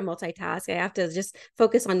can never multitask. I have to just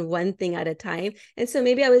focus on one thing at a time. And so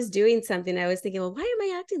maybe I was doing something. I was thinking, well, why am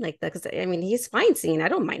I acting like that? Because I mean, he's fine singing. I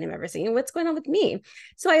don't mind him ever singing. What's going on with me?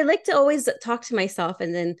 So I like to always talk to myself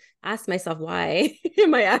and then ask myself, why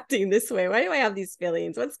am I acting this way? Why do I have these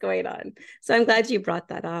feelings? What's going on? So I'm glad you brought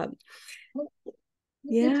that up. it's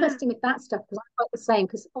Yeah. interesting with that stuff because I'm quite the same.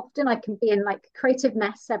 Because often I can be in like creative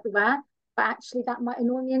mess everywhere, but actually that might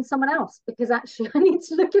annoy me in someone else because actually I need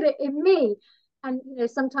to look at it in me. And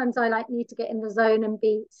sometimes I like need to get in the zone and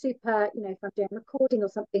be super. If I'm doing recording or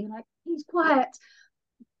something, like he's quiet.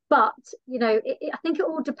 But I think it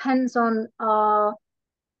all depends on our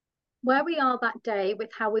where we are that day with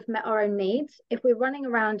how we've met our own needs. If we're running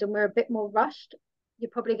around and we're a bit more rushed, you're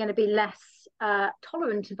probably going to be less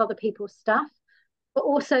tolerant of other people's stuff. But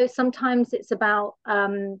also sometimes it's about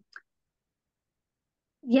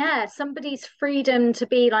yeah, somebody's freedom to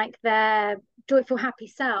be like their joyful, happy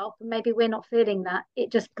self, and maybe we're not feeling that.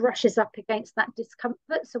 It just brushes up against that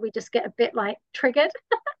discomfort, so we just get a bit like triggered.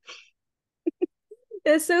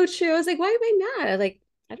 That's so true. I was like, why am I mad? Like,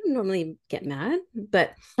 I don't normally get mad,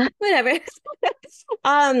 but whatever.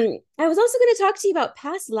 I was also going to talk to you about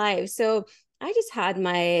past lives. So I just had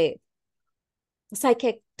my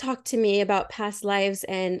psychic talk to me about past lives,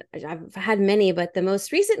 and I've had many, but the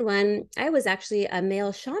most recent one, I was actually a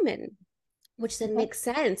male shaman, which then Okay. makes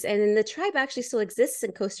sense. And then the tribe actually still exists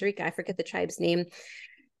in Costa Rica. I forget the tribe's name.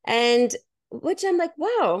 And which I'm like,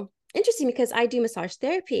 wow, interesting because I do massage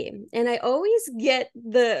therapy. And I always get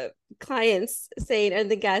the clients saying, and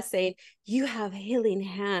the guests saying, you have healing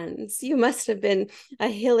hands. You must have been a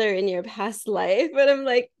healer in your past life. But I'm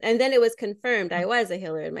like, and then it was confirmed I was a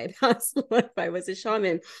healer in my past life. I was a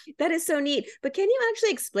shaman. That is so neat. But can you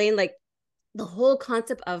actually explain like the whole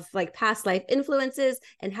concept of like past life influences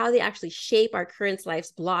and how they actually shape our current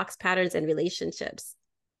life's blocks, patterns, and relationships?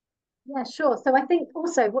 Yeah, sure. So I think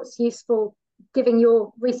also what's useful, giving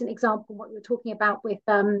your recent example, what you were talking about with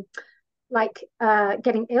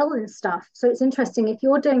getting ill and stuff. So it's interesting if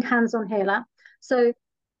you're doing hands-on healer. So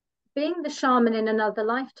being the shaman in another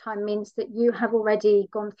lifetime means that you have already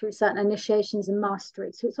gone through certain initiations and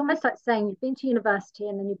mastery. So it's almost like saying you've been to university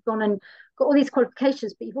and then you've gone and got all these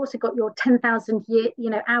qualifications, but you've also got your 10,000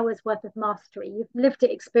 year, hours worth of mastery. You've lived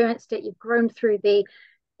it, experienced it, you've grown through the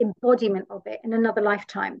embodiment of it in another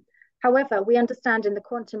lifetime. However, we understand in the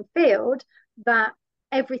quantum field that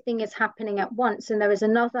everything is happening at once, and there is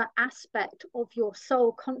another aspect of your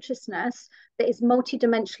soul consciousness that is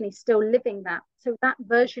multidimensionally still living that. So that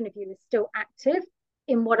version of you is still active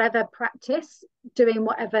in whatever practice, doing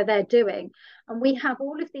whatever they're doing. And we have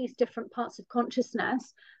all of these different parts of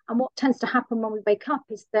consciousness. And what tends to happen when we wake up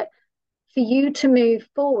is that for you to move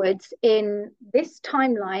forwards in this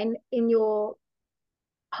timeline, in your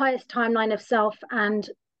highest timeline of self and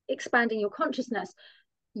expanding your consciousness,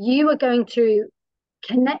 you are going to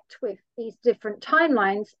connect with these different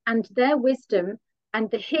timelines and their wisdom and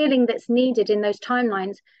the healing that's needed in those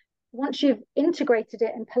timelines. Once you've integrated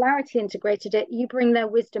it and polarity integrated it, you bring their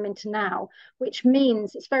wisdom into now, which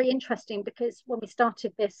means it's very interesting because when we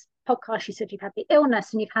started this podcast, you said you've had the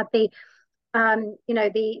illness and you've had the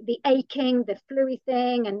aching, the fluey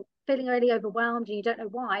thing, and feeling really overwhelmed, and you don't know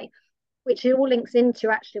why, which all links into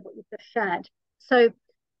actually what you've just shared. So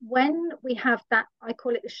when we have that, I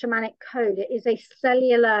call it the shamanic code, it is a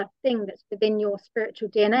cellular thing that's within your spiritual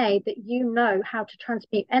DNA that you know how to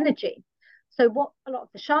transmute energy. So what a lot of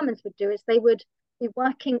the shamans would do is they would be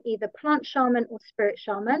working either plant shaman or spirit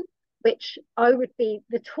shaman, which I would be,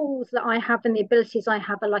 the tools that I have and the abilities I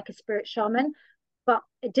have are like a spirit shaman. But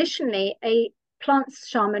additionally, a plants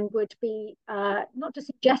shaman would be not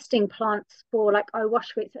just ingesting plants for like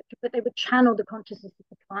ayahuasca, etc., but they would channel the consciousness of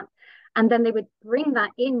the plant, and then they would bring that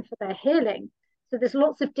in for their healing. So there's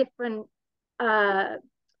lots of different uh,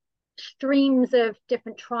 streams of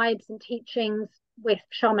different tribes and teachings with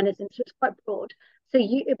shamanism, so it's quite broad. So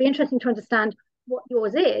it'd be interesting to understand what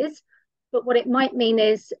yours is. But what it might mean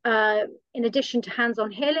is, in addition to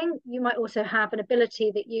hands-on healing, you might also have an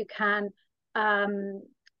ability that you can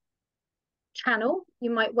channel.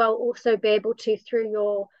 You might well also be able to, through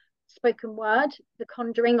your spoken word, the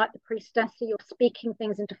conjuring, like the priestess, so you're speaking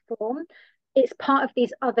things into form. It's part of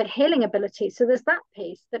these other healing abilities. So there's that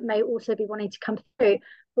piece that may also be wanting to come through.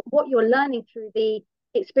 But what you're learning through the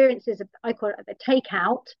experiences of, I call it the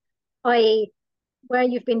takeout, i.e., where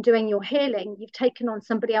you've been doing your healing, you've taken on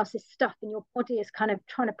somebody else's stuff and your body is kind of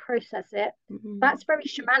trying to process it. Mm-hmm. That's very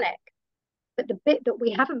shamanic. But the bit that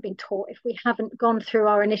we haven't been taught, if we haven't gone through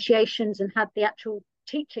our initiations and had the actual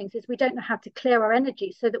teachings, is we don't know how to clear our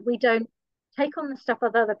energy so that we don't take on the stuff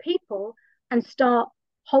of other people and start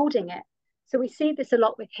holding it. So we see this a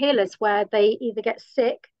lot with healers where they either get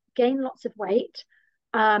sick, gain lots of weight,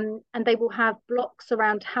 and they will have blocks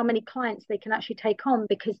around how many clients they can actually take on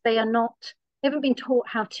because they haven't been taught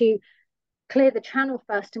how to clear the channel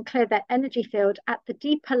first and clear their energy field at the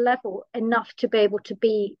deeper level enough to be able to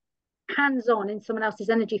be hands-on in someone else's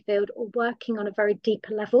energy field or working on a very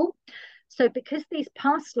deeper level. So because these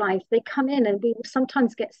past lives, they come in and we will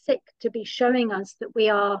sometimes get sick to be showing us that we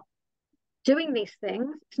are doing these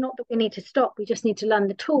things. It's not that we need to stop, we just need to learn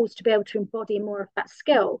the tools to be able to embody more of that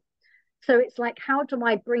skill. So it's like, how do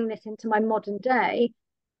I bring this into my modern day?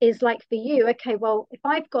 Is like for you, okay, well, if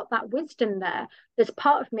I've got that wisdom there's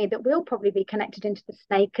part of me that will probably be connected into the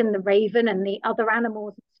snake and the raven and the other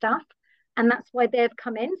animals and stuff. And that's why they've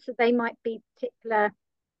come in. So they might be particular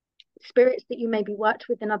spirits that you maybe worked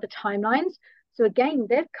with in other timelines. So again,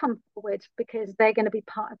 they've come forward because they're going to be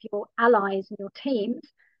part of your allies and your teams.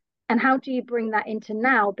 And how do you bring that into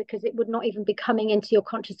now? Because it would not even be coming into your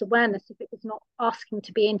conscious awareness if it was not asking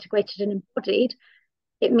to be integrated and embodied.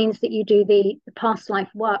 It means that you do the past life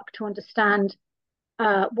work to understand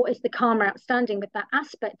what is the karma outstanding with that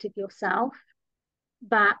aspect of yourself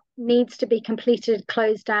that needs to be completed,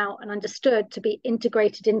 closed out, and understood to be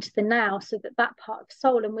integrated into the now so that that part of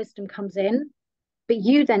soul and wisdom comes in. But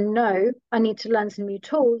you then know, I need to learn some new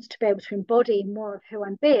tools to be able to embody more of who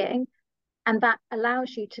I'm being. And that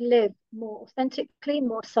allows you to live more authentically,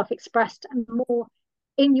 more self-expressed, and more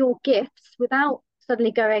in your gifts without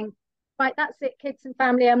suddenly going, right, that's it, kids and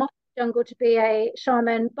family, I'm off to the jungle to be a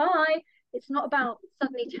shaman, bye. It's not about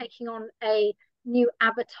suddenly taking on a new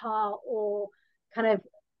avatar or kind of,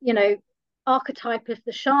 archetype of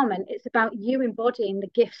the shaman. It's about you embodying the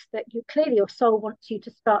gifts that you clearly your soul wants you to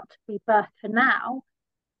start to rebirth for now,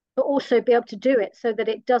 but also be able to do it so that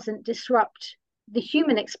it doesn't disrupt the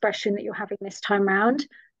human expression that you're having this time around.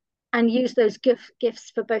 and use those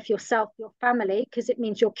gifts for both yourself, your family, because it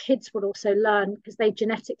means your kids will also learn, because they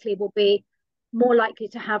genetically will be more likely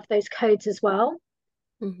to have those codes as well.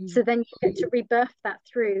 Mm-hmm. So then you get to rebirth that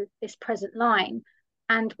through this present line.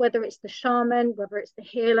 And whether it's the shaman, whether it's the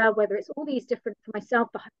healer, whether it's all these different, for myself,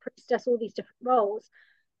 the priestess, all these different roles,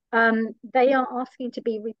 they are asking to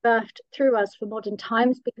be rebirthed through us for modern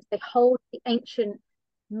times, because they hold the ancient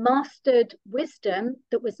mastered wisdom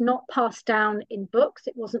that was not passed down in books.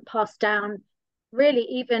 It wasn't passed down really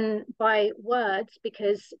even by words,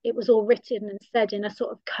 because it was all written and said in a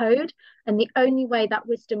sort of code. And the only way that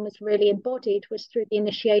wisdom was really embodied was through the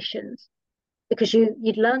initiations, because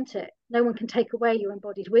you'd learnt it. No one can take away your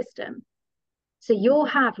embodied wisdom. So you'll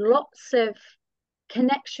have lots of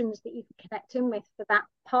connections that you can connect in with for that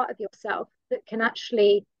part of yourself that can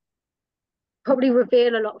actually probably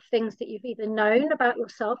reveal a lot of things that you've either known about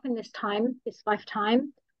yourself in this time, this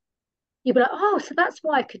lifetime. You'll be like, oh, so that's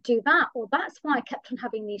why I could do that, or that's why I kept on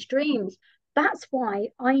having these dreams. That's why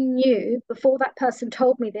I knew before that person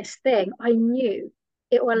told me this thing, I knew.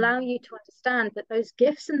 It will allow you to understand that those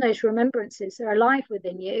gifts and those remembrances are alive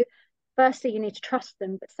within you. Firstly, you need to trust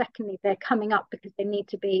them, but secondly, they're coming up because they need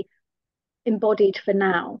to be embodied for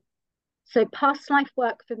now. So past life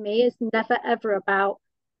work for me is never ever about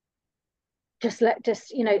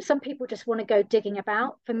some people just want to go digging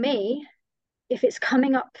about. For me, if it's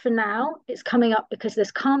coming up for now, it's coming up because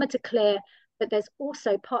there's karma to clear, but there's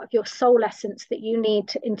also part of your soul essence that you need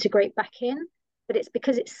to integrate back in. But it's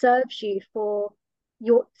because it serves you for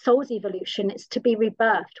your soul's evolution. It's to be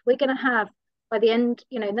rebirthed. We're going to have, by the end,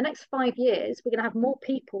 in the next 5 years, we're going to have more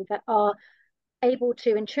people that are able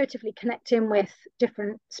to intuitively connect in with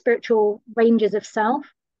different spiritual ranges of self.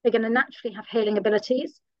 They're going to naturally have healing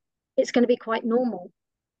abilities. It's going to be quite normal.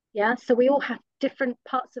 Yeah. So we all have different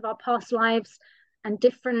parts of our past lives and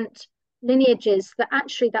different lineages that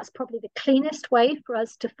actually that's probably the cleanest way for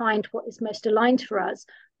us to find what is most aligned for us,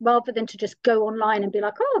 rather than to just go online and be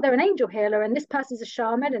like, oh, they're an angel healer and this person's a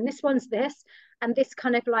shaman and this one's this, and this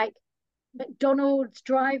kind of like McDonald's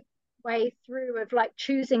driveway through of like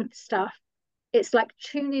choosing stuff. It's like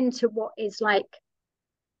tune into what is like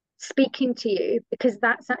speaking to you, because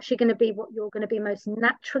that's actually going to be what you're going to be most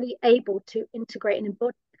naturally able to integrate and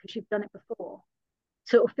embody, because you've done it before.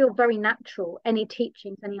 So it will feel very natural, any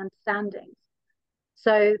teachings, any understandings.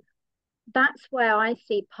 So that's where I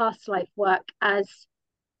see past life work as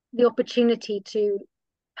the opportunity to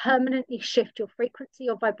permanently shift your frequency,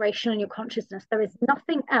 your vibration, and your consciousness. There is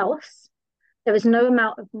nothing else. There is no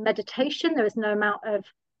amount of meditation. There is no amount of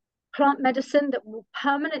plant medicine that will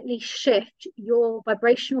permanently shift your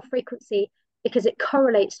vibrational frequency, because it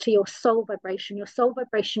correlates to your soul vibration. Your soul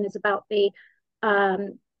vibration is about the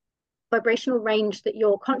vibrational range that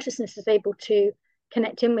your consciousness is able to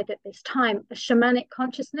connect in with at this time. A shamanic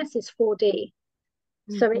consciousness is 4D.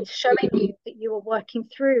 So it's showing you that you are working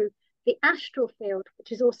through the astral field,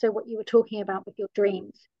 which is also what you were talking about with your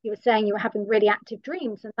dreams. You were saying you were having really active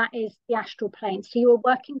dreams, and that is the astral plane. So you are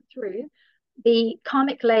working through the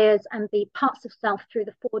karmic layers and the parts of self through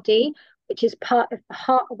the 4D, which is part of the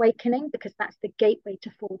heart awakening, because that's the gateway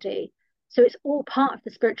to 4D. So it's all part of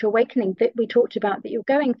the spiritual awakening that we talked about that you're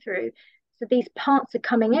going through. So these parts are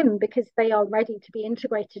coming in because they are ready to be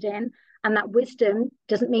integrated in. And that wisdom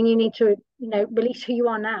doesn't mean you need to, release who you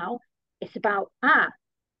are now. It's about,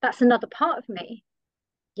 that's another part of me.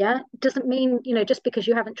 Yeah. It doesn't mean, just because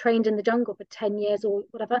you haven't trained in the jungle for 10 years or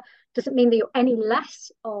whatever, doesn't mean that you're any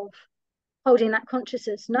less of holding that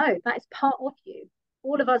consciousness. No, that is part of you.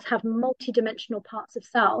 All of us have multi-dimensional parts of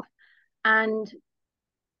self, and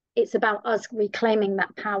it's about us reclaiming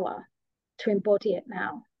that power to embody it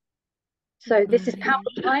now. So this is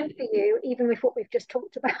powerful time for you, even with what we've just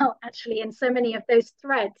talked about, actually, in so many of those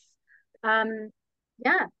threads.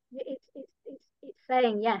 Yeah, it's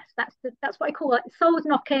saying yes. That's what I call it. Soul's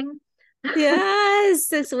knocking.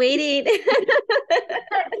 Yes, it's waiting.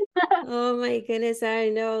 Oh my goodness, I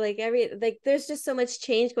know. There's just so much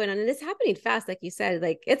change going on, and it's happening fast, like you said.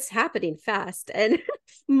 Like it's happening fast, and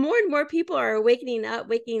more and more people are waking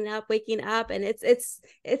up, and it's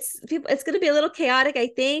people. It's going to be a little chaotic,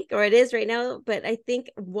 I think, or it is right now. But I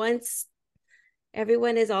think once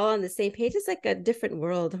everyone is all on the same page, it's like a different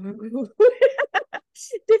world.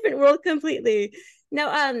 Different world completely.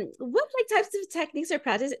 Now, what types of techniques or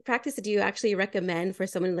practice do you actually recommend for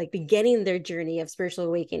someone like beginning their journey of spiritual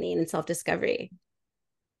awakening and self-discovery?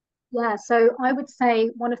 Yeah, so I would say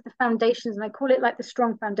one of the foundations, and I call it like the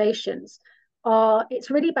strong foundations, it's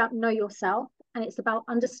really about know yourself, and it's about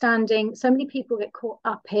understanding. So many people get caught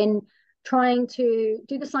up in trying to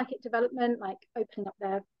do the psychic development, like opening up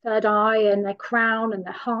their third eye and their crown and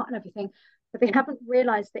their heart and everything. But they haven't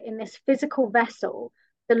realized that in this physical vessel,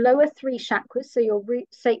 the lower three chakras, so your root,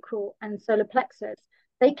 sacral, and solar plexus,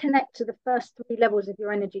 they connect to the first three levels of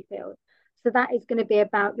your energy field. So that is going to be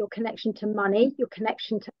about your connection to money, your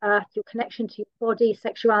connection to earth, your connection to your body,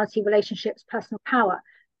 sexuality, relationships, personal power.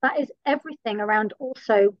 That is everything around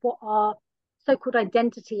also what our so-called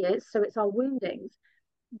identity is. So it's our woundings.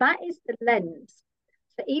 That is the lens.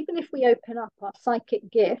 So even if we open up our psychic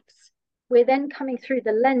gifts, we're then coming through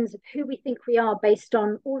the lens of who we think we are based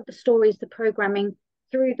on all of the stories, the programming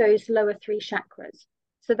through those lower three chakras.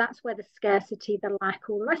 So that's where the scarcity, the lack,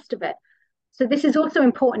 all the rest of it. So this is also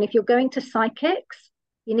important. If you're going to psychics,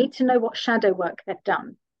 you need to know what shadow work they've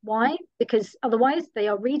done. Why? Because otherwise they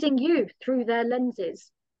are reading you through their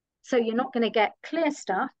lenses. So you're not going to get clear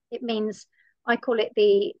stuff. It means, I call it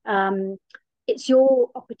it's your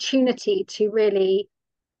opportunity to really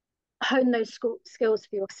hone those skills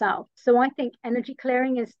for yourself. So I think energy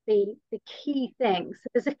clearing is the key thing. So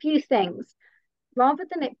there's a few things. Rather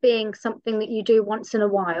than it being something that you do once in a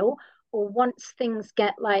while, or once things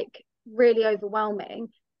get like really overwhelming,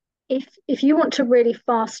 if you want to really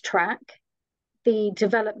fast track the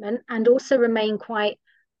development and also remain quite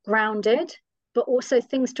grounded, but also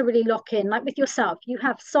things to really lock in, like with yourself, you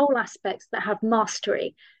have soul aspects that have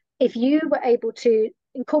mastery. If you were able to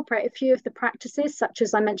incorporate a few of the practices, such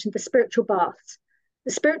as I mentioned, the spiritual baths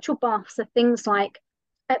are things like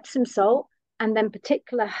Epsom salt and then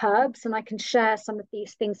particular herbs, and I can share some of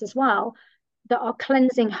these things as well, that are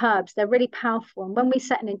cleansing herbs. They're really powerful. And when we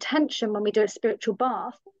set an intention, when we do a spiritual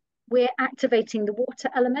bath, we're activating the water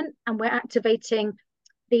element and we're activating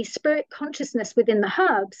the spirit consciousness within the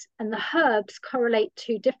herbs. And the herbs correlate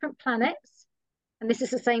to different planets. And this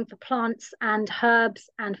is the same for plants and herbs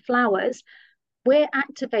and flowers. We're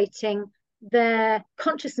activating their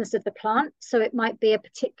consciousness of the plant. So it might be a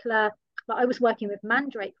particular, but I was working with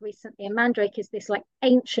mandrake recently, and mandrake is this like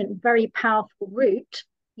ancient, very powerful root.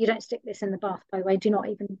 You don't stick this in the bath, by the way. Do not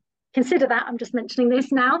even consider that. I'm just mentioning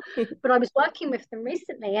this now. But I was working with them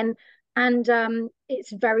recently, and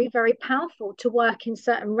it's very, very powerful to work in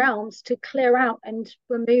certain realms to clear out and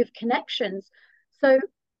remove connections. So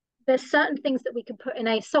there's certain things that we can put in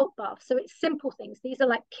a salt bath. So it's simple things. These are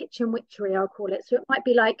like kitchen witchery, I'll call it. So it might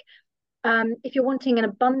be like, if you're wanting an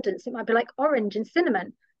abundance, it might be like orange and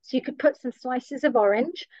cinnamon. So you could put some slices of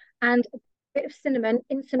orange and a bit of cinnamon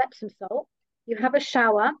in some Epsom salt. You have a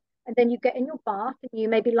shower, and then you get in your bath and you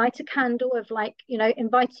maybe light a candle of, like,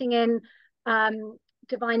 inviting in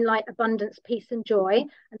divine light, abundance, peace, and joy,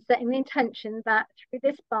 and setting the intention that through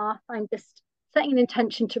this bath, I'm just setting an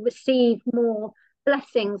intention to receive more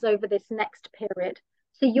blessings over this next period.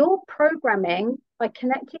 So you're programming by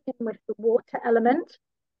connecting in with the water element,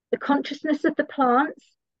 the consciousness of the plants,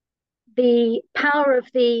 the power of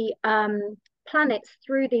the planets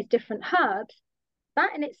through these different herbs.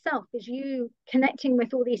 That in itself is you connecting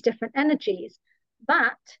with all these different energies.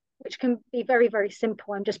 That, which can be very, very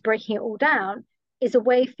simple, I'm just breaking it all down, is a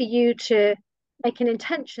way for you to make an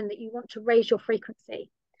intention that you want to raise your frequency.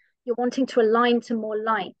 You're wanting to align to more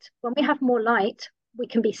light. When we have more light, we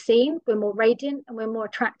can be seen, we're more radiant, and we're more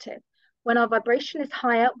attractive. When our vibration is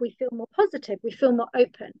higher, we feel more positive, we feel more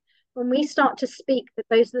open. When we start to speak that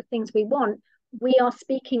those are the things we want, we are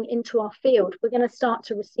speaking into our field. We're going to start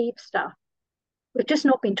to receive stuff. We've just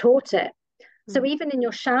not been taught it. So even in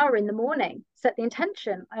your shower in the morning, set the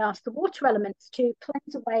intention. I ask the water elements to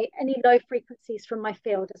cleanse away any low frequencies from my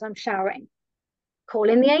field as I'm showering. Call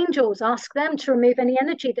in the angels, ask them to remove any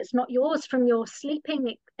energy that's not yours from your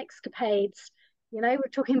sleeping escapades. We're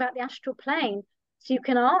talking about the astral plane. So you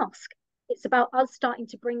can ask. It's about us starting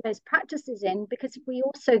to bring those practices in, because we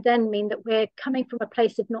also then mean that we're coming from a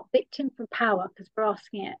place of not victim, from power, because we're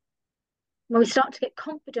asking it. When we start to get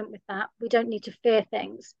confident with that, we don't need to fear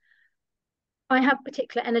things. I have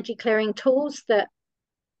particular energy clearing tools that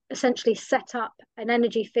essentially set up an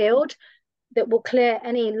energy field that will clear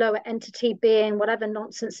any lower entity, being, whatever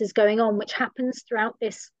nonsense is going on, which happens throughout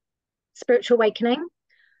this spiritual awakening,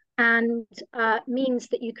 and means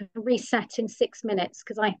that you can reset in 6 minutes,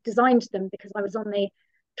 because I designed them because I was on the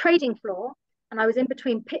trading floor and I was in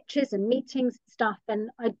between pitches and meetings and stuff, and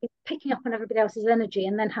I'd be picking up on everybody else's energy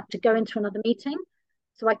and then have to go into another meeting.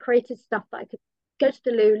 So I created stuff that I could go to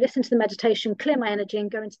the loo, listen to the meditation, clear my energy, and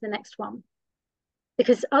go into the next one.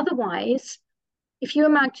 Because otherwise, if you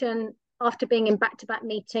imagine after being in back-to-back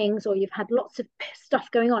meetings, or you've had lots of stuff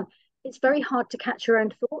going on, it's very hard to catch your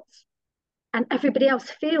own thoughts. And everybody else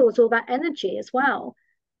feels all that energy as well.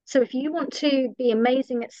 So if you want to be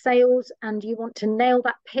amazing at sales and you want to nail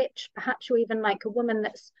that pitch, perhaps you're even like a woman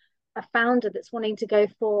that's a founder that's wanting to go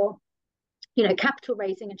for capital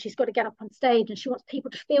raising, and she's got to get up on stage and she wants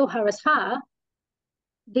people to feel her as her.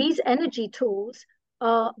 These energy tools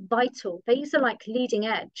are vital. These are like leading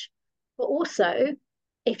edge. But also,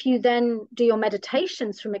 if you then do your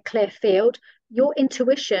meditations from a clear field, your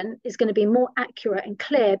intuition is going to be more accurate and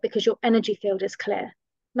clear because your energy field is clear.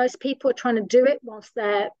 Most people are trying to do it whilst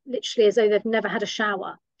they're literally as though they've never had a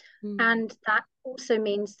shower. And that also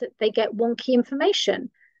means that they get wonky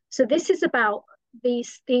information. So this is about the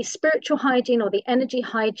spiritual hygiene, or the energy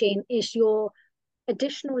hygiene is your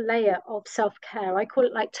additional layer of self-care. I call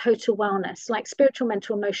it like total wellness, like spiritual,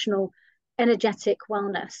 mental, emotional, energetic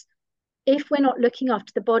wellness. If we're not looking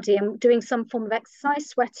after the body and doing some form of exercise,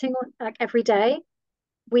 sweating like every day,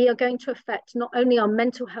 we are going to affect not only our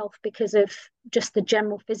mental health because of just the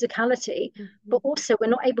general physicality, but also we're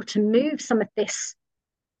not able to move some of this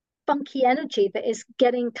funky energy that is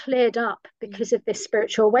getting cleared up because of this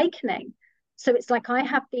spiritual awakening. So it's like I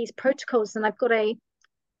have these protocols, and I've got a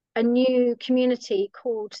new community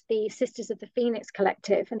called the Sisters of the Phoenix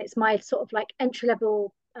Collective, and it's my sort of like entry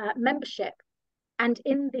level membership. And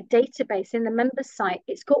in the database, in the members site,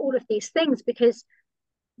 it's got all of these things, because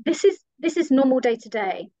this is normal day to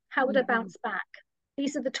day. How would I bounce back?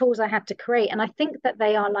 These are the tools I had to create, and I think that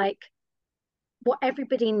they are like what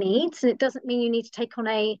everybody needs. And it doesn't mean you need to take on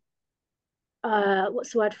a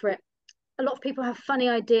what's the word for it? A lot of people have funny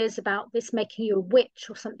ideas about this making you a witch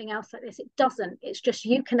or something else like this. It doesn't. It's just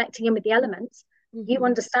you connecting in with the elements, you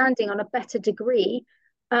understanding on a better degree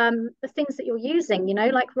the things that you're using,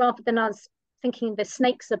 like rather than us thinking the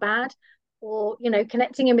snakes are bad, or,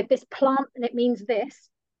 connecting in with this plant and it means this.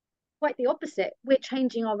 Quite the opposite. We're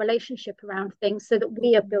changing our relationship around things so that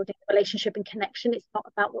we are building a relationship and connection. It's not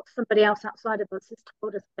about what somebody else outside of us has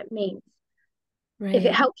told us what it means. Right. If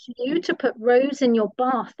it helps you to put rose in your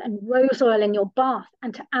bath and rose oil in your bath,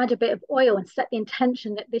 and to add a bit of oil and set the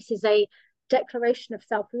intention that this is a declaration of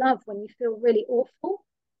self-love when you feel really awful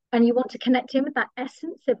and you want to connect in with that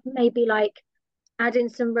essence of maybe like add in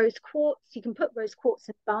some rose quartz. You can put rose quartz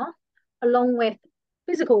in bath along with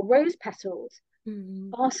physical rose petals.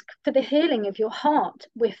 Ask for the healing of your heart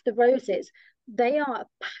with the roses. They are a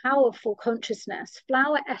powerful consciousness.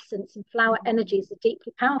 Flower essence and flower energies are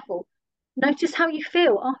deeply powerful. Notice how you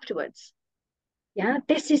feel afterwards. Yeah,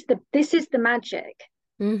 this is the magic.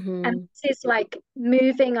 And this is like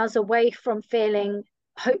moving us away from feeling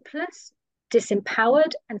hopeless,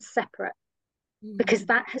 disempowered, and separate, because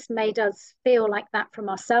that has made us feel like that from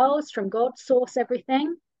ourselves, from God, source,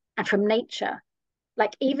 everything, and from nature.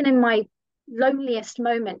 Like even in my loneliest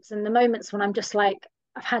moments, and the moments when I'm just like,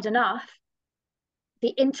 I've had enough,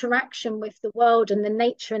 the interaction with the world and the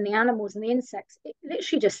nature and the animals and the insects, it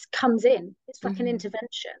literally just comes in. It's like an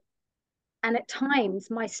intervention. And at times,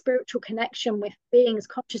 my spiritual connection with beings'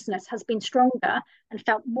 consciousness has been stronger and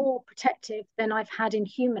felt more protective than I've had in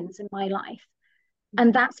humans in my life.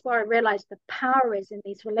 And that's where I realized the power is in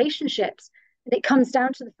these relationships. And it comes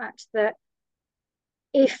down to the fact that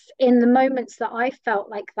if in the moments that I felt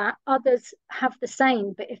like that, others have the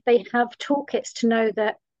same, but if they have toolkits to know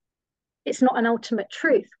that it's not an ultimate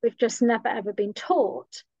truth, we've just never ever been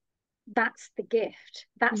taught, that's the gift,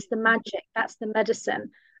 that's the magic, that's the medicine.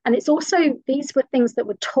 And it's also, these were things that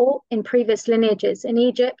were taught in previous lineages in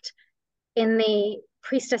Egypt, in the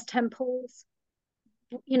priestess temples.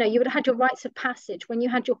 You would have had your rites of passage. When you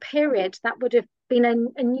had your period, that would have been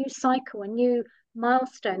a new cycle, a new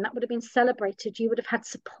milestone that would have been celebrated. You would have had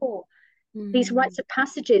support. These rites of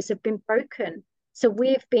passages have been broken. So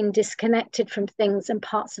we've been disconnected from things and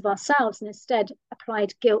parts of ourselves, and instead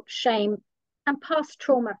applied guilt, shame, and past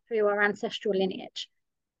trauma through our ancestral lineage.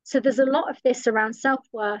 So there's a lot of this around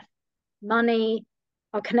self-worth, money,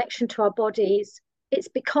 our connection to our bodies. It's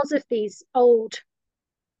because of these old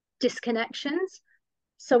disconnections.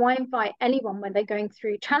 So I invite anyone when they're going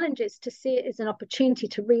through challenges to see it as an opportunity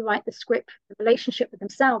to rewrite the script, the relationship with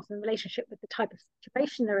themselves and the relationship with the type of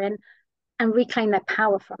situation they're in, and reclaim their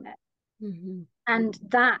power from it. And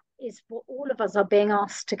that is what all of us are being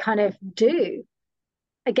asked to kind of do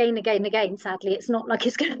again. Sadly, it's not like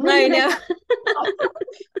it's going to. I know.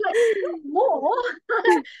 Like, more.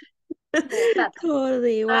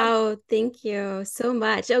 Totally. Wow. Thank you so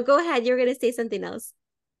much. Oh, go ahead. You're going to say something else.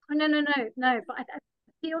 Oh, no. But I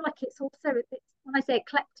feel like it's also, when I say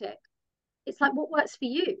eclectic, it's like what works for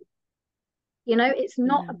you. It's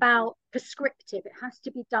not about prescriptive. It has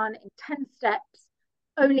to be done in 10 steps,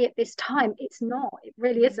 only at this time. It's not. It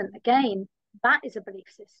really isn't. Again, that is a belief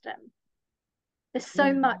system. There's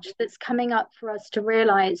so much that's coming up for us to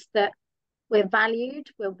realize that we're valued,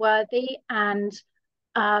 we're worthy, and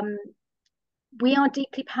we are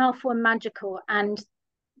deeply powerful and magical. And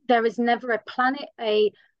there is never a planet,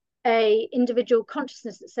 a a individual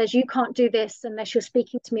consciousness that says you can't do this unless you're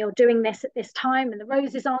speaking to me or doing this at this time, and the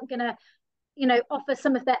roses aren't going to, offer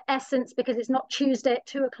some of their essence because it's not Tuesday at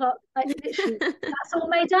 2 o'clock. Like, literally, that's all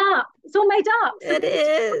made up. It's all made up. It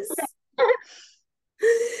is.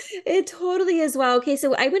 It totally is. Wow. Okay,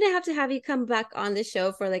 so I'm gonna have to have you come back on the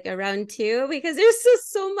show for like a round two, because there's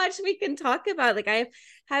just so much we can talk about. Like, I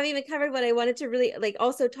haven't even covered what I wanted to really like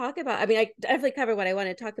also talk about. I mean, I definitely covered what I want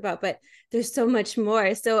to talk about, but there's so much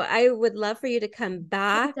more. So I would love for you to come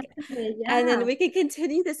back, and then we can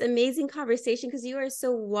continue this amazing conversation, because you are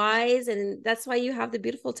so wise, and that's why you have the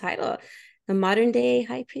beautiful title, the modern day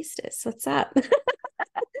high priestess. What's up?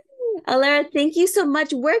 Allera, thank you so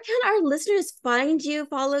much. Where can our listeners find you,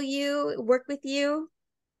 follow you, work with you?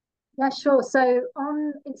 Yeah, sure. So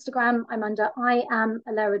on Instagram, I'm under I am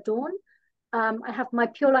Allera Dawn. I have my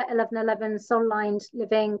Pure Light 1111 Soul Lined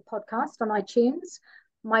Living podcast on iTunes.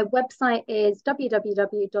 My website is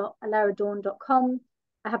www.alleradawn.com.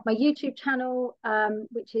 I have my YouTube channel,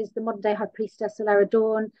 which is the Modern Day High Priestess Allera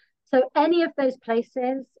Dawn. So any of those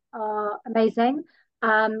places are amazing.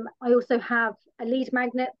 I also have a lead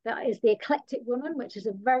magnet that is the Eclectic Woman, which is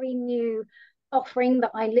a very new offering that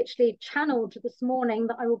I literally channeled this morning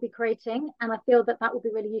that I will be creating. And I feel that that will be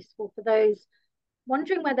really useful for those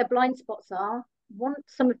wondering where their blind spots are, want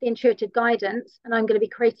some of the intuitive guidance, and I'm going to be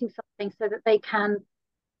creating something so that they can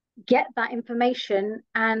get that information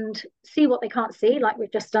and see what they can't see, like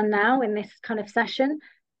we've just done now in this kind of session,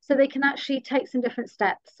 so they can actually take some different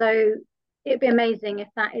steps. So it'd be amazing if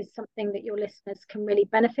that is something that your listeners can really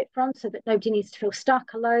benefit from, so that nobody needs to feel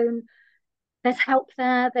stuck alone. There's help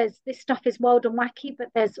there. This stuff is wild and wacky, but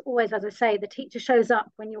there's always, as I say, the teacher shows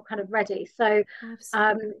up when you're kind of ready. So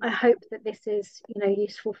I hope that this is,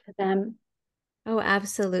 useful for them. Oh,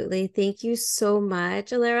 absolutely. Thank you so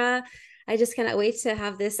much, Allera. I just cannot wait to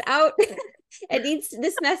have this out.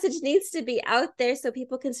 This message needs to be out there so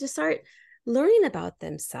people can just start learning about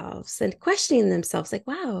themselves and questioning themselves, like,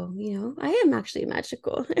 wow, I am actually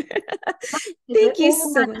magical. Thank you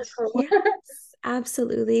so much. Yes,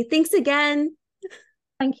 absolutely. Thanks again.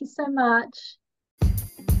 Thank you so much.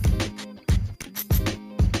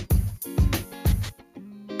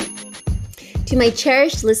 To my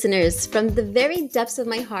cherished listeners, from the very depths of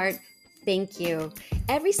my heart, thank you.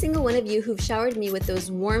 Every single one of you who've showered me with those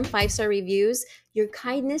warm 5-star reviews, your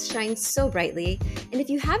kindness shines so brightly. And if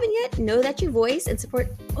you haven't yet, know that your voice and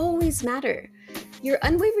support always matter. Your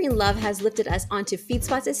unwavering love has lifted us onto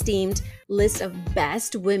FeedSpot's esteemed list of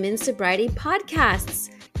best women's sobriety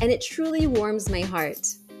podcasts, and it truly warms my heart.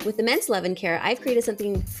 With immense love and care, I've created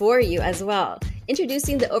something for you as well.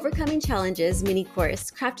 Introducing the Overcoming Challenges mini course,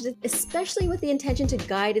 crafted especially with the intention to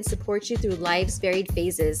guide and support you through life's varied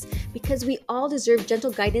phases, because we all deserve gentle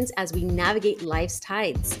guidance as we navigate life's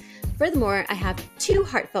tides. Furthermore, I have 2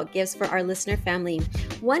 heartfelt gifts for our listener family.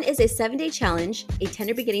 One is a 7-day challenge, a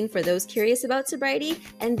tender beginning for those curious about sobriety,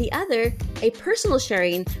 and the other, a personal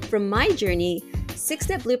sharing from my journey,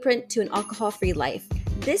 6-step blueprint to an alcohol-free life.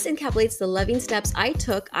 This encapsulates the loving steps I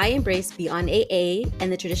embraced beyond AA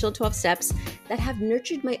and the traditional 12 steps that have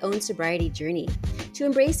nurtured my own sobriety journey. To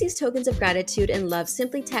embrace these tokens of gratitude and love,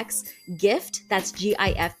 simply text GIFT, that's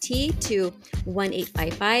GIFT, to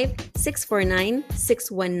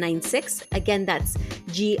 1-855-649-6196. Again, that's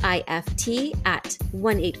GIFT at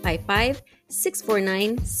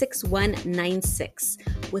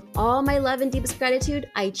 1-855-649-6196. With all my love and deepest gratitude,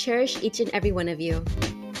 I cherish each and every one of you.